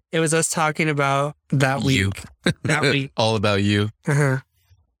 it was us talking about that week. You. That week. All about you. Uh-huh.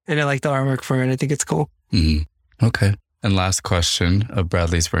 And I like the artwork for it. I think it's cool. Mm-hmm. Okay. And last question of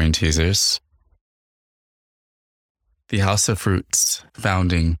Bradley's Brain Teasers. The House of Fruits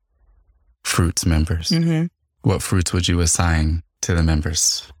founding Fruits members. Mm-hmm. What fruits would you assign to the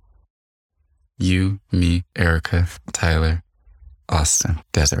members? You, me, Erica, Tyler, Austin,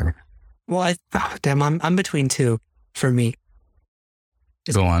 Desiree. Well, I'm between two for me.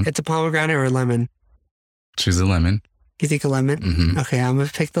 Go on. It's a pomegranate or a lemon. Choose a lemon. You think a lemon? Mm-hmm. Okay, I'm going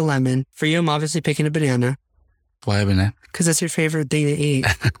to pick the lemon. For you, I'm obviously picking a banana. Why a banana? Because that's your favorite thing to eat.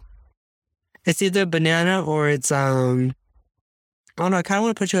 It's either a banana or it's, I don't know, I kind of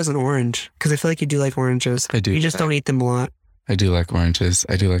want to put you as an orange because I feel like you do like oranges. I do. You just don't eat them a lot. I do like oranges.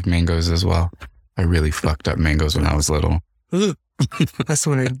 I do like mangoes as well. I really fucked up mangoes when I was little. Ooh. That's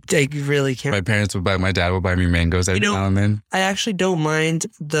when I really can't. My dad would buy me mangoes every now and then. I actually don't mind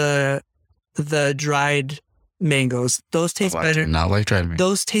the dried mangoes. Those taste better. Not like dried mangoes.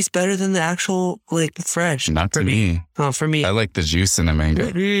 Those taste better than the actual like fresh. Not to me. Oh, for me. I like the juice in a mango.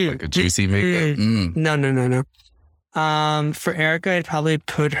 Like a juicy mango. No. For Erica, I'd probably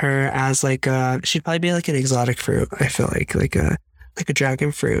put her as like she'd probably be like an exotic fruit. I feel like a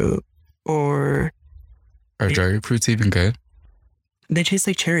dragon fruit or. Are dragon fruits even good? They taste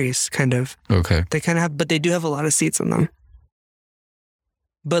like cherries, kind of. Okay. They kind of have, but they do have a lot of seeds in them.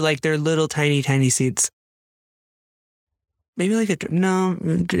 But like they're little tiny seeds. Maybe like I'd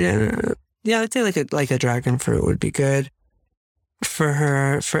say like a dragon fruit would be good. For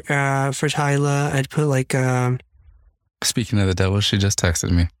her, for Tyla, I'd put like Speaking of the devil, she just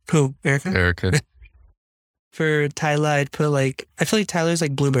texted me. Who? Erica? Erica. For Tyla, I'd put like I feel like Tyler's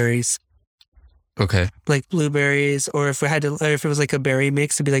like blueberries. Okay. Like blueberries, or if it was like a berry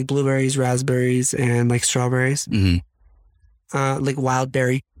mix, it'd be like blueberries, raspberries, and like strawberries. Mm-hmm. Like wild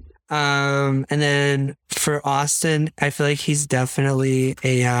berry. And then for Austin, I feel like he's definitely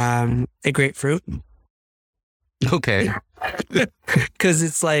a grapefruit. Okay. Because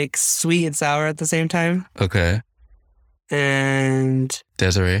it's like sweet and sour at the same time. Okay. And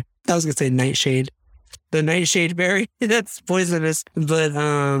Desiree. I was gonna say nightshade. The nightshade berry. That's poisonous. But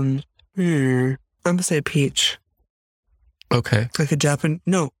I'm gonna say peach. Okay. Like a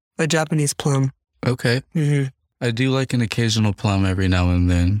Japanese plum. Okay. Mm-hmm. I do like an occasional plum every now and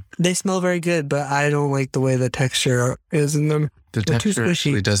then. They smell very good, but I don't like the way the texture is in them. The They're texture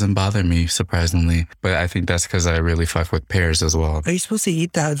actually doesn't bother me, surprisingly. But I think that's because I really fuck with pears as well. Are you supposed to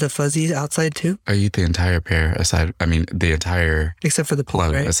eat the fuzzies outside too? I eat the entire pear the entire... Except for the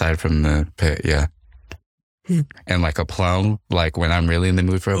plum, right? Aside from the pit, yeah. And like a plum, like when I'm really in the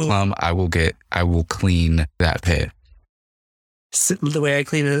mood for a plum, I will clean that pit. The way I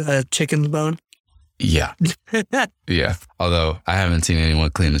clean a chicken bone? Yeah. Yeah. Although I haven't seen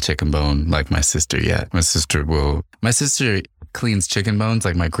anyone clean a chicken bone like my sister yet. My sister cleans chicken bones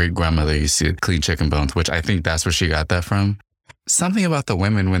like my great grandmother used to clean chicken bones, which I think that's where she got that from. Something about the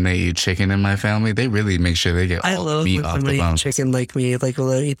women when they eat chicken in my family, they really make sure they get all the meat off the bone. Chicken like me, like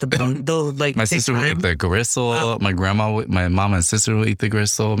will eat the bone. They'll like my sister will eat the gristle. Wow. My mom and sister will eat the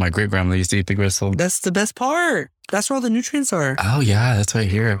gristle. My great grandmother used to eat the gristle. That's the best part. That's where all the nutrients are. Oh yeah, that's right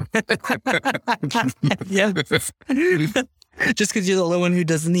here. Yeah. Just because you're the only one who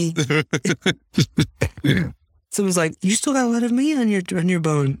doesn't eat. Someone's like, you still got a lot of meat on your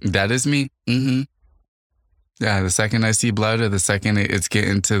bone. That is me. Mm-hmm. Yeah, the second I see blood or the second it's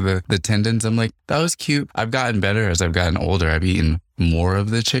getting to the tendons, I'm like, that was cute. I've gotten better as I've gotten older. I've eaten more of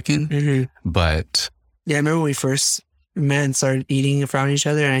the chicken, but... Yeah, I remember when we first met and started eating around each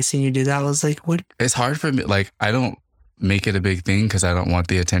other and I seen you do that. I was like, what? It's hard for me. Like, I don't make it a big thing because I don't want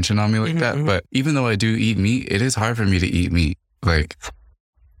the attention on me like that. But even though I do eat meat, it is hard for me to eat meat. Like...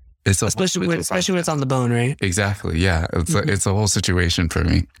 Especially when it's on the bone, right? Exactly. Yeah. It's a whole situation for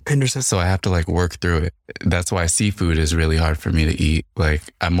me. I understand. So I have to like work through it. That's why seafood is really hard for me to eat. Like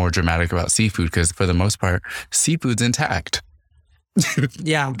I'm more dramatic about seafood because for the most part, seafood's intact.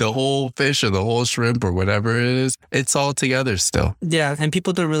 Yeah. The whole fish or the whole shrimp or whatever it is, it's all together still. Yeah. And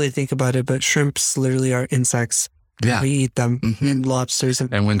people don't really think about it, but shrimps literally are insects. Yeah. We eat them and lobsters.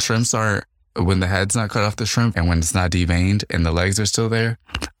 And when the head's not cut off the shrimp and when it's not deveined and the legs are still there,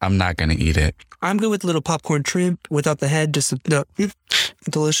 I'm not going to eat it. I'm good with little popcorn shrimp without the head. Just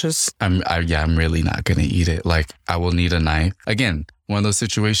delicious. I'm really not going to eat it. Like I will need a knife. Again, one of those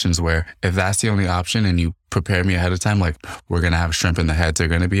situations where if that's the only option and you prepare me ahead of time, like we're going to have shrimp and the heads are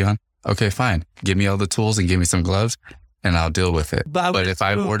going to be on. Okay, fine. Give me all the tools and give me some gloves and I'll deal with it. But if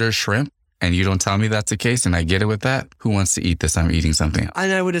I order shrimp, and you don't tell me that's the case and I get it with that, who wants to eat this? I'm eating something else.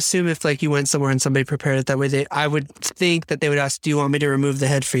 And I would assume if like you went somewhere and somebody prepared it that way, I would think that they would ask, do you want me to remove the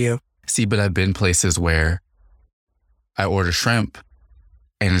head for you? See, but I've been places where I order shrimp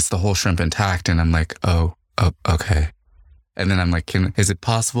and it's the whole shrimp intact and I'm like, oh, okay. And then I'm like, is it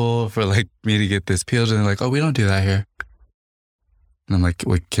possible for like me to get this peeled? And they're like, oh, we don't do that here. And I'm like,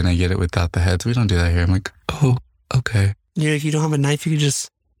 wait, can I get it without the heads? We don't do that here. I'm like, oh, okay. Yeah, if you don't have a knife, you can just...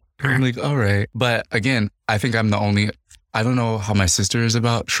 I'm like, all right. But again, I think I'm the only, I don't know how my sister is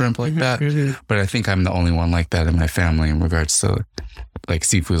about shrimp like that, but I think I'm the only one like that in my family in regards to like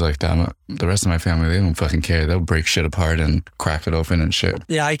seafood like that. The rest of my family, they don't fucking care. They'll break shit apart and crack it open and shit.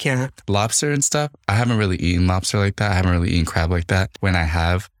 Yeah, I can't. Lobster and stuff, I haven't really eaten lobster like that. I haven't really eaten crab like that. When I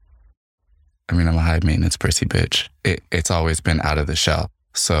have, I mean, I'm a high maintenance prissy bitch. It's always been out of the shell.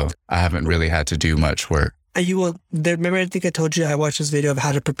 So I haven't really had to do much work. Remember, I think I told you I watched this video of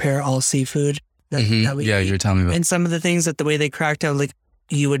how to prepare all seafood that we Yeah, eat. you're telling me about. And some of the things that the way they cracked out, like,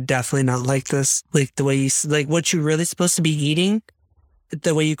 you would definitely not like this. Like the way you, like what you're really supposed to be eating,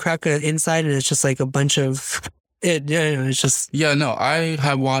 the way you crack it inside and it's just like a bunch of, it's just. Yeah, no, I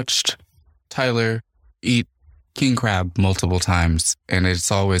have watched Tyler eat king crab multiple times and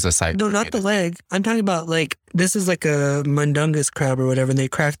it's always a sight. No, not the leg. I'm talking about like, this is like a mundungus crab or whatever and they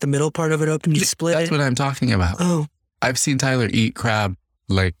crack the middle part of it open, you split That's it. what I'm talking about. Oh. I've seen Tyler eat crab,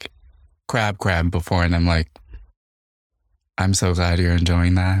 like crab before and I'm like, I'm so glad you're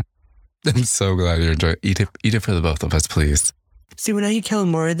enjoying that. I'm so glad you're enjoying it. Eat it for the both of us, please. See, when I eat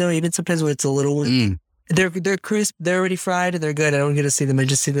calamari though, even sometimes when it's a little one, they're crisp, they're already fried, and they're good. I don't get to see them. I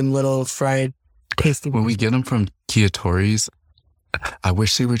just see them little fried, tasty. When we get them from Kiatori's, I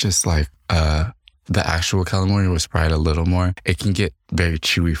wish they were just like the actual calamari was fried a little more. It can get very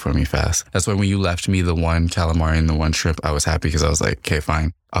chewy for me fast. That's why when you left me the one calamari and the one shrimp, I was happy because I was like, okay,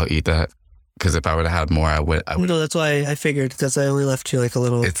 fine, I'll eat that. Because if I would have had more, I would. No, that's why I figured, because I only left you like a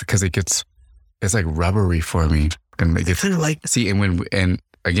little. It's because it's like rubbery for me. And it gets kind of like. See, and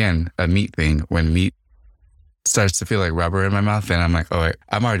again, a meat thing, when meat starts to feel like rubber in my mouth, then I'm like, oh,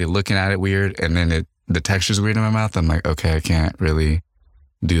 I'm already looking at it weird. And then the texture's weird in my mouth. I'm like, okay, I can't really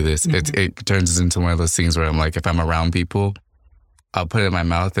do this. Mm-hmm. It turns into one of those things where I'm like, if I'm around people, I'll put it in my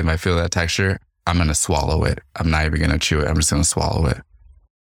mouth. And if I feel that texture, I'm going to swallow it. I'm not even going to chew it. I'm just going to swallow it.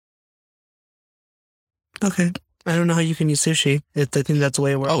 Okay. I don't know how you can use sushi. I think that's the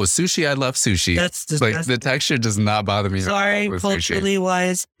way it works. Oh, sushi. I love sushi. That's the texture does not bother me. Sorry, culturally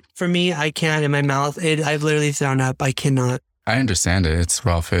wise, for me, I can't in my mouth. I've literally thrown up. I cannot. I understand it. It's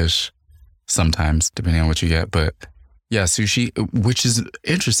raw fish sometimes, depending on what you get. But yeah, sushi, which is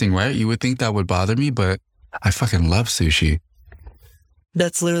interesting, right? You would think that would bother me, but I fucking love sushi.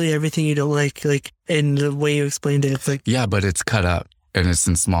 That's literally everything you don't like. Like, in the way you explained it, it's like. Yeah, but it's cut up and it's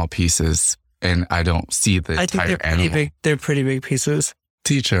in small pieces. And I don't see the entire animal. They're pretty big pieces.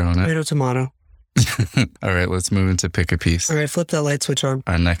 Teacher on it. Tomato. All right, let's move into pick a piece. All right, flip that light switch on.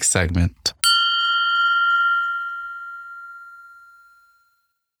 Our next segment.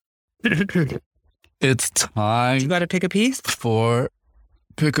 It's time. You got to pick a piece? For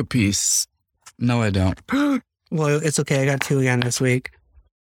pick a piece. No, I don't. Well, it's okay. I got 2 again this week.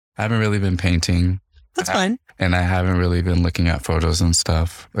 I haven't really been painting. That's fine. And I haven't really been looking at photos and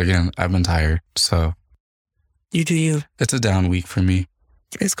stuff. Again, I've been tired, so. You do you. It's a down week for me.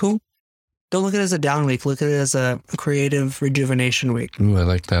 It's cool. Don't look at it as a down week. Look at it as a creative rejuvenation week. Ooh, I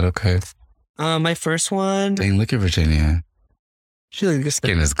like that. Okay. My first one. Dang, look at Virginia. She looks good.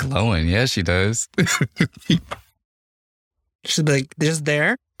 Skin is glowing. Yeah, she does. She's like, just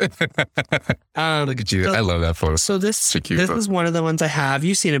there. Look at you. I love that photo. So this is one of the ones I have.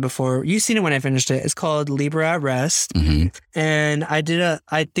 You've seen it before. You've seen it when I finished it. It's called Libra at Rest. Mm-hmm. And I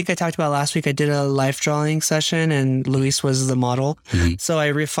think I talked about last week, I did a life drawing session and Luis was the model. Mm-hmm. So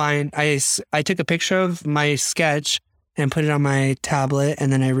I took a picture of my sketch and put it on my tablet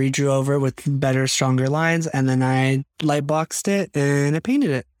and then I redrew over it with better, stronger lines. And then I light boxed it and I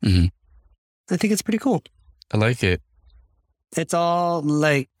painted it. Mm-hmm. I think it's pretty cool. I like it. It's all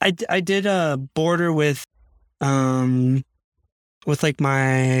like I did a border with like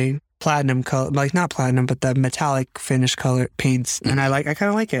my platinum color, like not platinum, but the metallic finish color paints, and I kind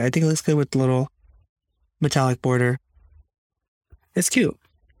of like it. I think it looks good with the little metallic border. It's cute.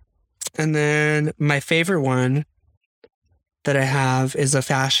 And then my favorite one that I have is a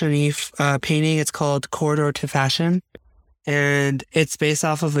fashion-y painting. It's called Corridor to Fashion. And it's based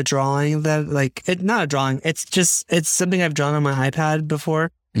off of a drawing that not a drawing. It's something I've drawn on my iPad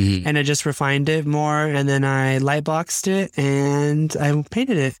before Mm-hmm. and I just refined it more. And then I light boxed it and I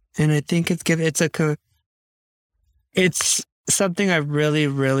painted it. And I think it's something I really,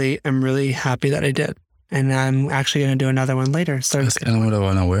 really am really happy that I did. And I'm actually going to do another one later. That's kind of what I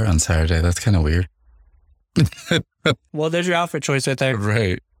want to wear on Saturday. That's kind of weird. Well, there's your outfit choice right there.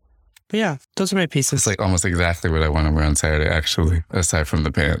 Right. But yeah, those are my pieces. It's like almost exactly what I want to wear on Saturday, actually, aside from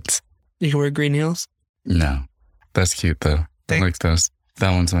the pants. You can wear green heels? No. That's cute, though. Thanks. I like those.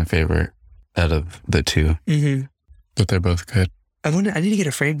 That one's my favorite out of the two. Mm-hmm. But they're both good. I need to get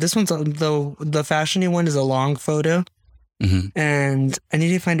a frame. This one's, the fashion-y one is a long photo. Mm-hmm. And I need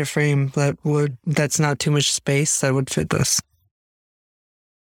to find a frame that's not too much space that would fit this.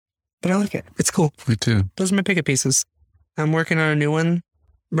 But I like it. It's cool. Me too. Those are my pick-up pieces. I'm working on a new one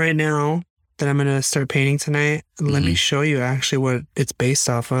right now that I'm going to start painting tonight. Let me show you actually what it's based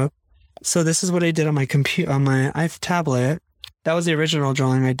off of. So this is what I did on my computer, on my tablet. That was the original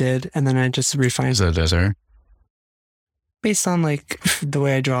drawing I did. And then I just refined Is that a desert? based on like the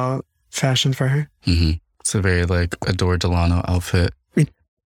way I draw fashion for her. Mm-hmm. It's a very like Adore Delano outfit.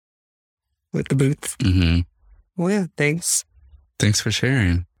 with the boots. Mm-hmm. Well, yeah, thanks. Thanks for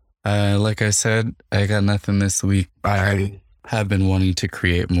sharing. Like I said, I got nothing this week. I have been wanting to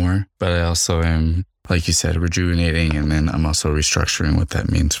create more, but I also am, like you said, rejuvenating, and then I'm also restructuring what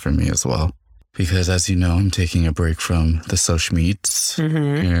that means for me as well. Because as you know, I'm taking a break from the social meets.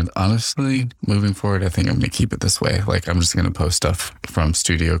 Mm-hmm. And honestly, moving forward, I think I'm going to keep it this way. Like, I'm just going to post stuff from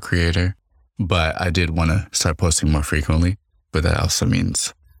Studio Creator. But I did want to start posting more frequently. But that also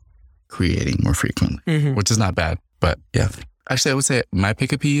means creating more frequently, which is not bad. But yeah. Actually, I would say my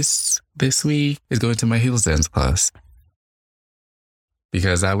pick-a-piece this week is going to my heels dance class.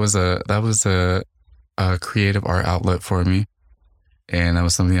 Because that was a creative art outlet for me. And that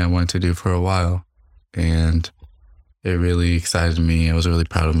was something I wanted to do for a while. And it really excited me. I was really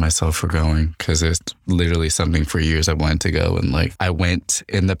proud of myself for going, because it's literally something for years I wanted to go. And like, I went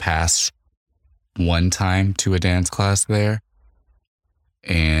in the past one time to a dance class there.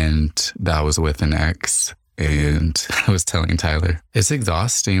 And that was with an ex. And I was telling Tyler, it's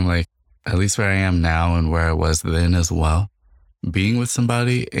exhausting. Like, at least where I am now and where I was then as well. Being with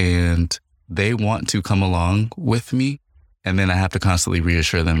somebody and they want to come along with me. And then I have to constantly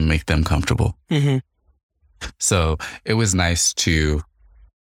reassure them and make them comfortable. Mm-hmm. So it was nice to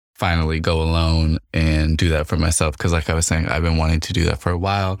finally go alone and do that for myself. Because like I was saying, I've been wanting to do that for a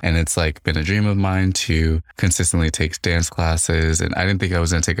while. And it's like been a dream of mine to consistently take dance classes. And I didn't think I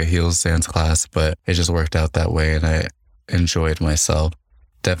was going to take a heels dance class, but it just worked out that way. And I enjoyed myself.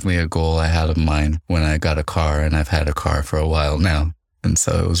 Definitely a goal I had of mine when I got a car. And I've had a car for a while now. And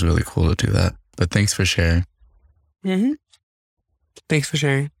so it was really cool to do that. But thanks for sharing. Mm-hmm. Thanks for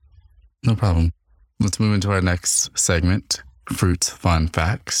sharing. No problem. Let's move into our next segment, Fruits Fun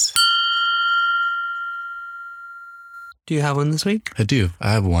Facts. Do you have one this week? I do.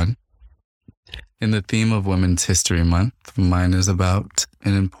 I have one. In the theme of Women's History Month, mine is about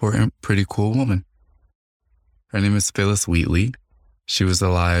an important, pretty cool woman. Her name is Phillis Wheatley. She was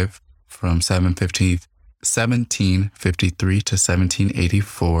alive from 1753 to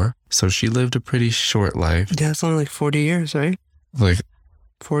 1784. So she lived a pretty short life. Yeah, it's only like 40 years, right? Like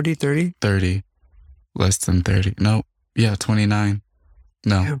 40, 30? 30. Less than 30. No. Yeah, 29.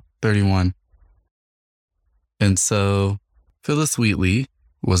 No, yeah. 31. And so Phillis Wheatley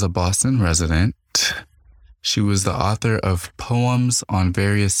was a Boston resident. She was the author of poems on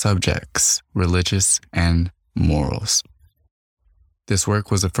various subjects, religious and morals. This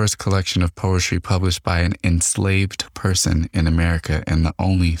work was the first collection of poetry published by an enslaved person in America and the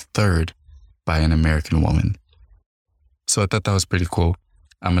only third by an American woman. So I thought that was pretty cool.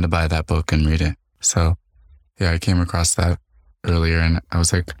 I'm going to buy that book and read it. So yeah, I came across that earlier and I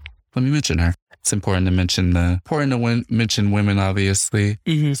was like, let me mention her. It's important to mention mention women, obviously,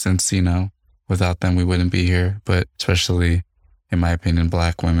 since, you know, without them, we wouldn't be here. But especially, in my opinion,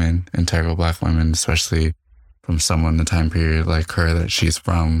 Black women, integral Black women, especially from someone in the time period like her that she's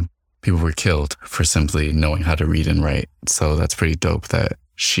from, people were killed for simply knowing how to read and write. So that's pretty dope that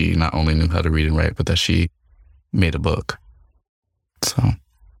she not only knew how to read and write, but that she made a book. So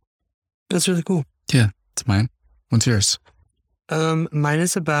that's really cool. Yeah, it's mine. What's yours? Mine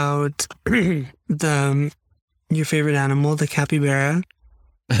is about your favorite animal, the capybara.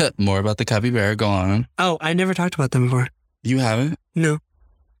 More about the capybara. Go on. Oh, I never talked about them before. You haven't? No.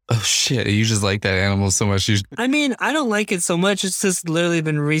 Oh, shit. You just like that animal so much. I mean, I don't like it so much. It's just literally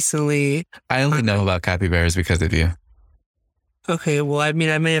been recently. I only know about capybaras because of you. Okay, well, I mean,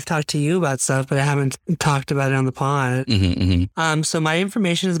 I may have talked to you about stuff, but I haven't talked about it on the pod. So my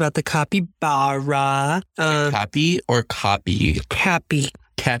information is about the capybara. Cappy or copy? Cappy.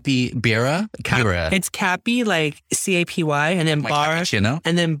 Capybara? It's cappy, like C-A-P-Y, and then like bar, cappuccino?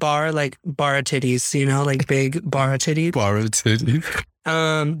 And then bar, like bara titties, you know, like big bara titties. Bara titties.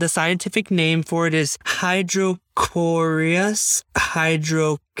 The scientific name for it is Hydrochorius. I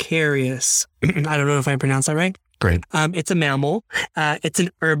don't know if I pronounced that right. Great. It's a mammal. It's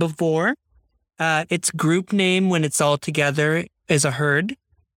an herbivore. Its group name when it's all together is a herd.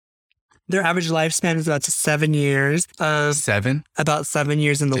 Their average lifespan is about 7 years. 7? About 7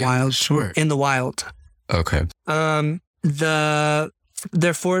 years in the wild. Sure. In the wild. Okay. They're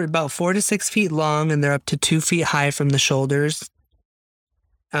about 4 to 6 feet long, and they're up to 2 feet high from the shoulders.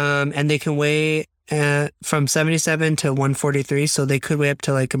 And they can weigh from 77 to 143, so they could weigh up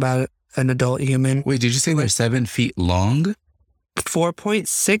to like about an adult human. Wait, did you say they're 7 feet long?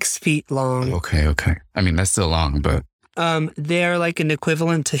 4.6 feet long. Okay. I mean, that's still long, but... They're like an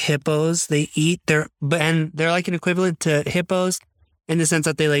equivalent to hippos. They're like an equivalent to hippos in the sense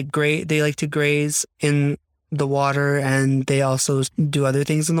that they like to graze in the water, and they also do other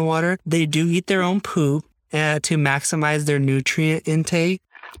things in the water. They do eat their own poop to maximize their nutrient intake.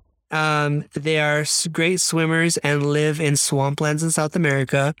 They are great swimmers and live in swamplands in South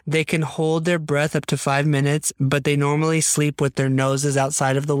America. They can hold their breath up to 5 minutes, but they normally sleep with their noses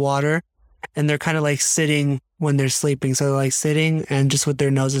outside of the water. And they're kind of like sitting when they're sleeping. So they're like sitting and just with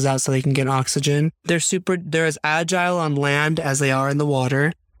their noses out so they can get oxygen. They're as agile on land as they are in the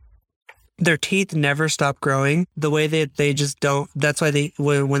water. Their teeth never stop growing. The way they just don't. That's why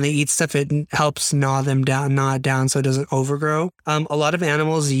when they eat stuff, it helps gnaw it down so it doesn't overgrow. A lot of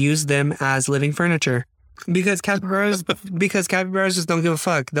animals use them as living furniture because capybaras just don't give a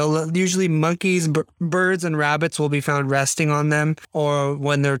fuck. They'll usually monkeys, birds, and rabbits will be found resting on them, or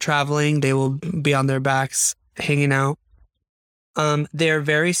when they're traveling, they will be on their backs hanging out. They are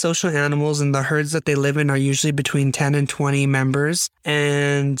very social animals, and the herds that they live in are usually between 10 and 20 members,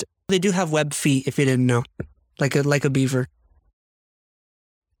 and they do have webbed feet, if you didn't know, like a beaver.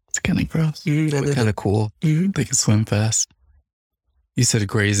 It's kind of gross, but kind of cool. Mm-hmm. They can swim fast. You said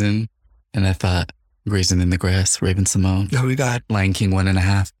grazing, and I thought grazing in the grass, Raven-Symoné. Oh my God. Lion King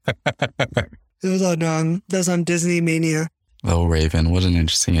 1.5. That was on Disney Mania. Oh, Raven, what an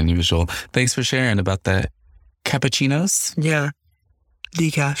interesting individual. Thanks for sharing about that. Cappuccinos? Yeah.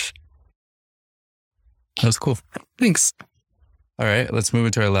 Decaf. That was cool. Thanks. All right, let's move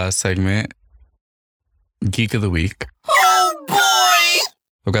into our last segment. Geek of the Week. Oh, boy!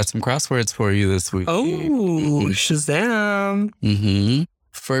 I've got some crosswords for you this week. Oh, Shazam. Mm-hmm.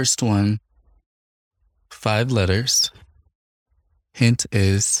 First one, 5 letters. Hint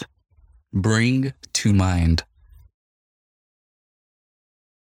is bring to mind.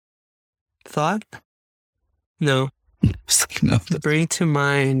 Thought? No. No. Bring to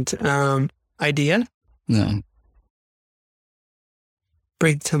mind. Idea? No.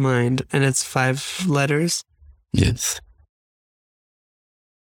 Bring to mind, and it's 5 letters? Yes.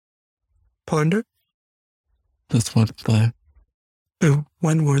 Ponder? That's 1 to 5. Oh,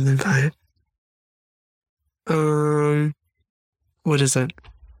 1 more than 5. What is it?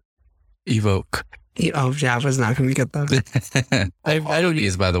 Evoke. Oh, yeah, I was not going to get that. I don't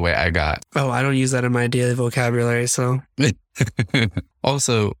use, by the way, I got. Oh, I don't use that in my daily vocabulary, so.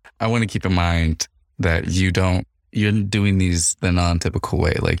 Also, I want to keep in mind that you're doing these the non-typical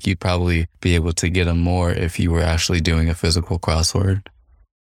way. Like, you'd probably be able to get them more if you were actually doing a physical crossword.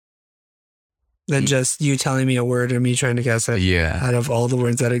 Than just you telling me a word and me trying to guess it. Yeah. Out of all the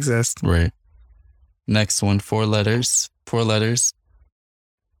words that exist. Right. Next one, 4 letters. 4 letters.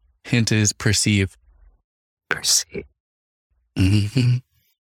 Hint is perceive. Perceive. Mm-hmm.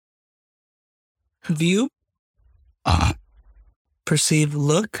 View? Perceive,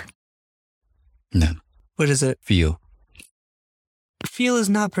 look? No. What is it? Feel. Feel is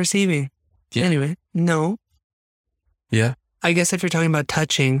not perceiving. Yeah. Anyway, no. Yeah. I guess if you're talking about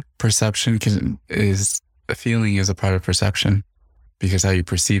touching. Perception a feeling is a part of perception because how you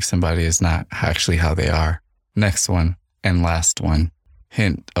perceive somebody is not actually how they are. Next one and last one.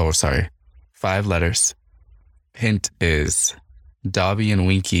 Hint. 5 letters. Hint is Dobby and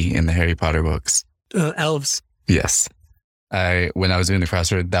Winky in the Harry Potter books. Elves. Yes. When I was doing the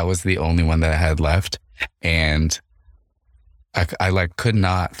crossword, that was the only one that I had left. And I could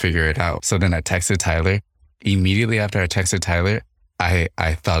not figure it out. So then I texted Tyler. Immediately after I texted Tyler, I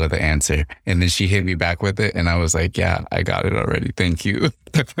thought of the answer. And then she hit me back with it. And I was like, yeah, I got it already. Thank you.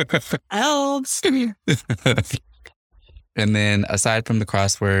 Elves. And then aside from the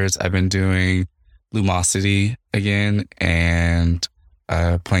crosswords, I've been doing Lumosity again and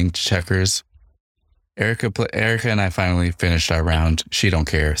playing checkers. Erica and I finally finished our round. She don't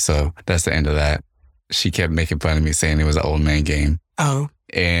care. So that's the end of that. She kept making fun of me saying it was an old man game. Oh.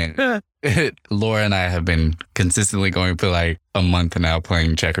 And Laura and I have been consistently going for like a month now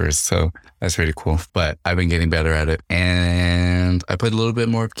playing checkers. So that's pretty cool. But I've been getting better at it. And I played a little bit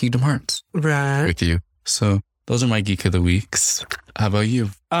more of Kingdom Hearts with you. So those are my Geek of the Weeks. How about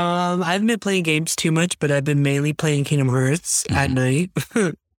you? I haven't been playing games too much, but I've been mainly playing Kingdom Hearts at night.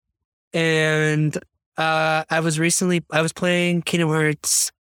 And I was playing Kingdom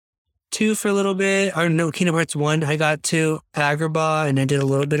Hearts 2 for a little bit. Or no, Kingdom Hearts 1. I got to Agrabah and I did a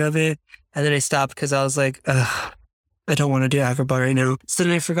little bit of it. And then I stopped because I was like, ugh, I don't want to do Agrabah right now. So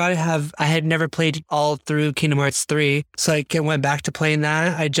then I forgot I had never played all through Kingdom Hearts 3. So I went back to playing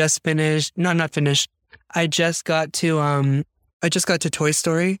that. I just finished. No, not finished. I just got to Toy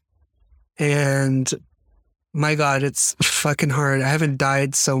Story, and my God, it's fucking hard. I haven't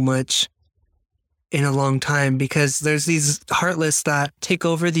died so much in a long time because there's these Heartless that take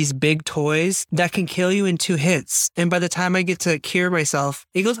over these big toys that can kill you in 2 hits. And by the time I get to cure myself,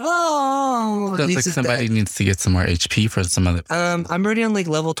 he goes, oh. Sounds like somebody needs to get some more HP for some other. I'm already on like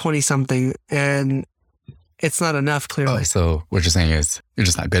level 20 something, and it's not enough, clearly. Oh, so what you're saying is you're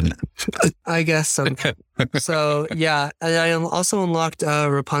just not good enough. I guess so. So, yeah. I also unlocked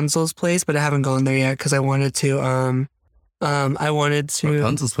Rapunzel's place, but I haven't gone there yet because I wanted to.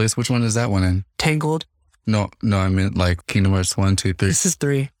 Rapunzel's place? Which one is that one in? Tangled. No, I meant like Kingdom Hearts 1, 2, 3. This is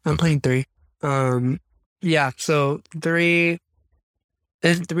 3. I'm playing 3. Yeah, so 3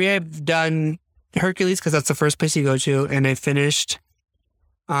 I've done Hercules because that's the first place you go to, and I finished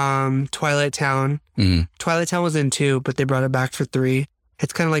Twilight Town. Mm. Twilight Town was in 2, but they brought it back for 3.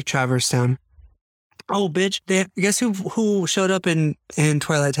 It's kind of like Traverse Town. Oh, bitch! Guess who showed up in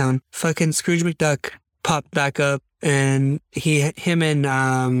Twilight Town? Fucking Scrooge McDuck popped back up, and him and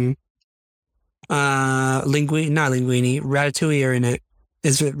Ratatouille are in it.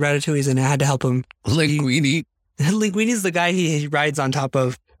 Ratatouille's in it. I had to help him. Linguini. Linguini's the guy he rides on top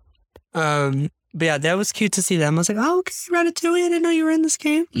of. But yeah, that was cute to see them. I was like, oh, okay, Ratatouille, I didn't know you were in this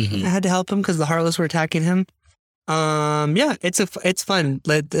game. Mm-hmm. I had to help him because the Heartless were attacking him. Yeah, it's fun.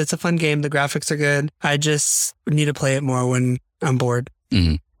 It's a fun game. The graphics are good. I just need to play it more when I'm bored.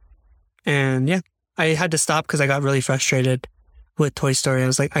 Mm-hmm. And yeah, I had to stop because I got really frustrated with Toy Story. I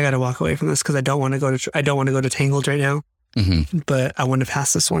was like, I got to walk away from this because I don't want to go to Tangled right now. Mm-hmm. But I want to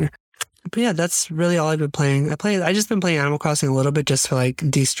pass this one. But yeah, that's really all I've been playing. I just been playing Animal Crossing a little bit just to like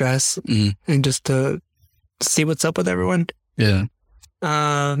de-stress and just to see what's up with everyone. Yeah.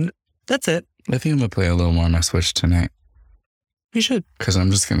 That's it. I think I'm going to play a little more on my Switch tonight. You should. Because I'm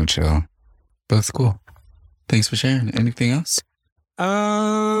just going to chill. But it's cool. Thanks for sharing. Anything else?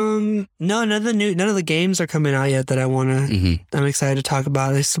 No, none of the games are coming out yet that I want to. Mm-hmm. I'm excited to talk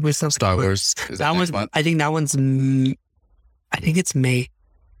about. Star Wars. That one's. I think that one's. I think it's May.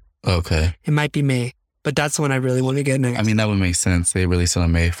 Okay. It might be May, but that's the one I really want to get next. I mean, that would make sense. They released it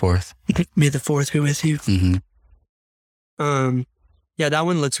on May 4th. May the 4th be with you. Mm-hmm. Yeah, that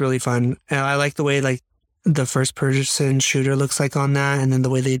one looks really fun. I like the way like the first person shooter looks like on that, and then the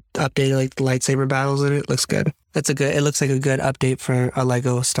way they updated like the lightsaber battles in it looks good. It looks like a good update for a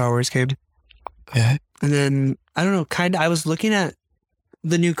Lego Star Wars game. Okay. And then I don't know, I was looking at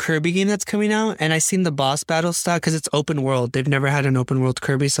the new Kirby game that's coming out, and I seen the boss battle stuff because it's open world. They've never had an open world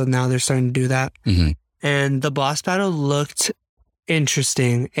Kirby, so now they're starting to do that. Mm-hmm. And the boss battle looked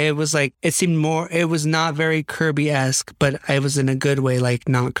interesting. It was like, it was not very Kirby-esque, but it was in a good way, like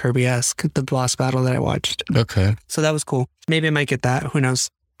not Kirby-esque, the boss battle that I watched. Okay. So that was cool. Maybe I might get that. Who knows?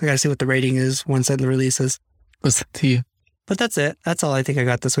 I gotta see what the rating is once it releases. What's up to you? But that's it. That's all I think I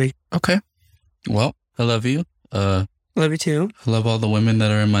got this week. Okay. Well, I love you. Love you too. I love all the women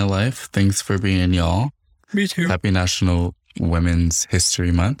that are in my life. Thanks for being y'all. Me too. Happy National Women's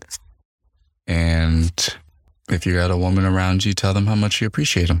History Month. And if you got a woman around you, tell them how much you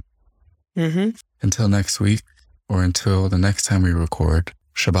appreciate them. Mm-hmm. Until next week, or until the next time we record,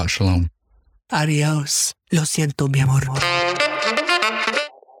 Shabbat Shalom. Adios. Lo siento, mi amor.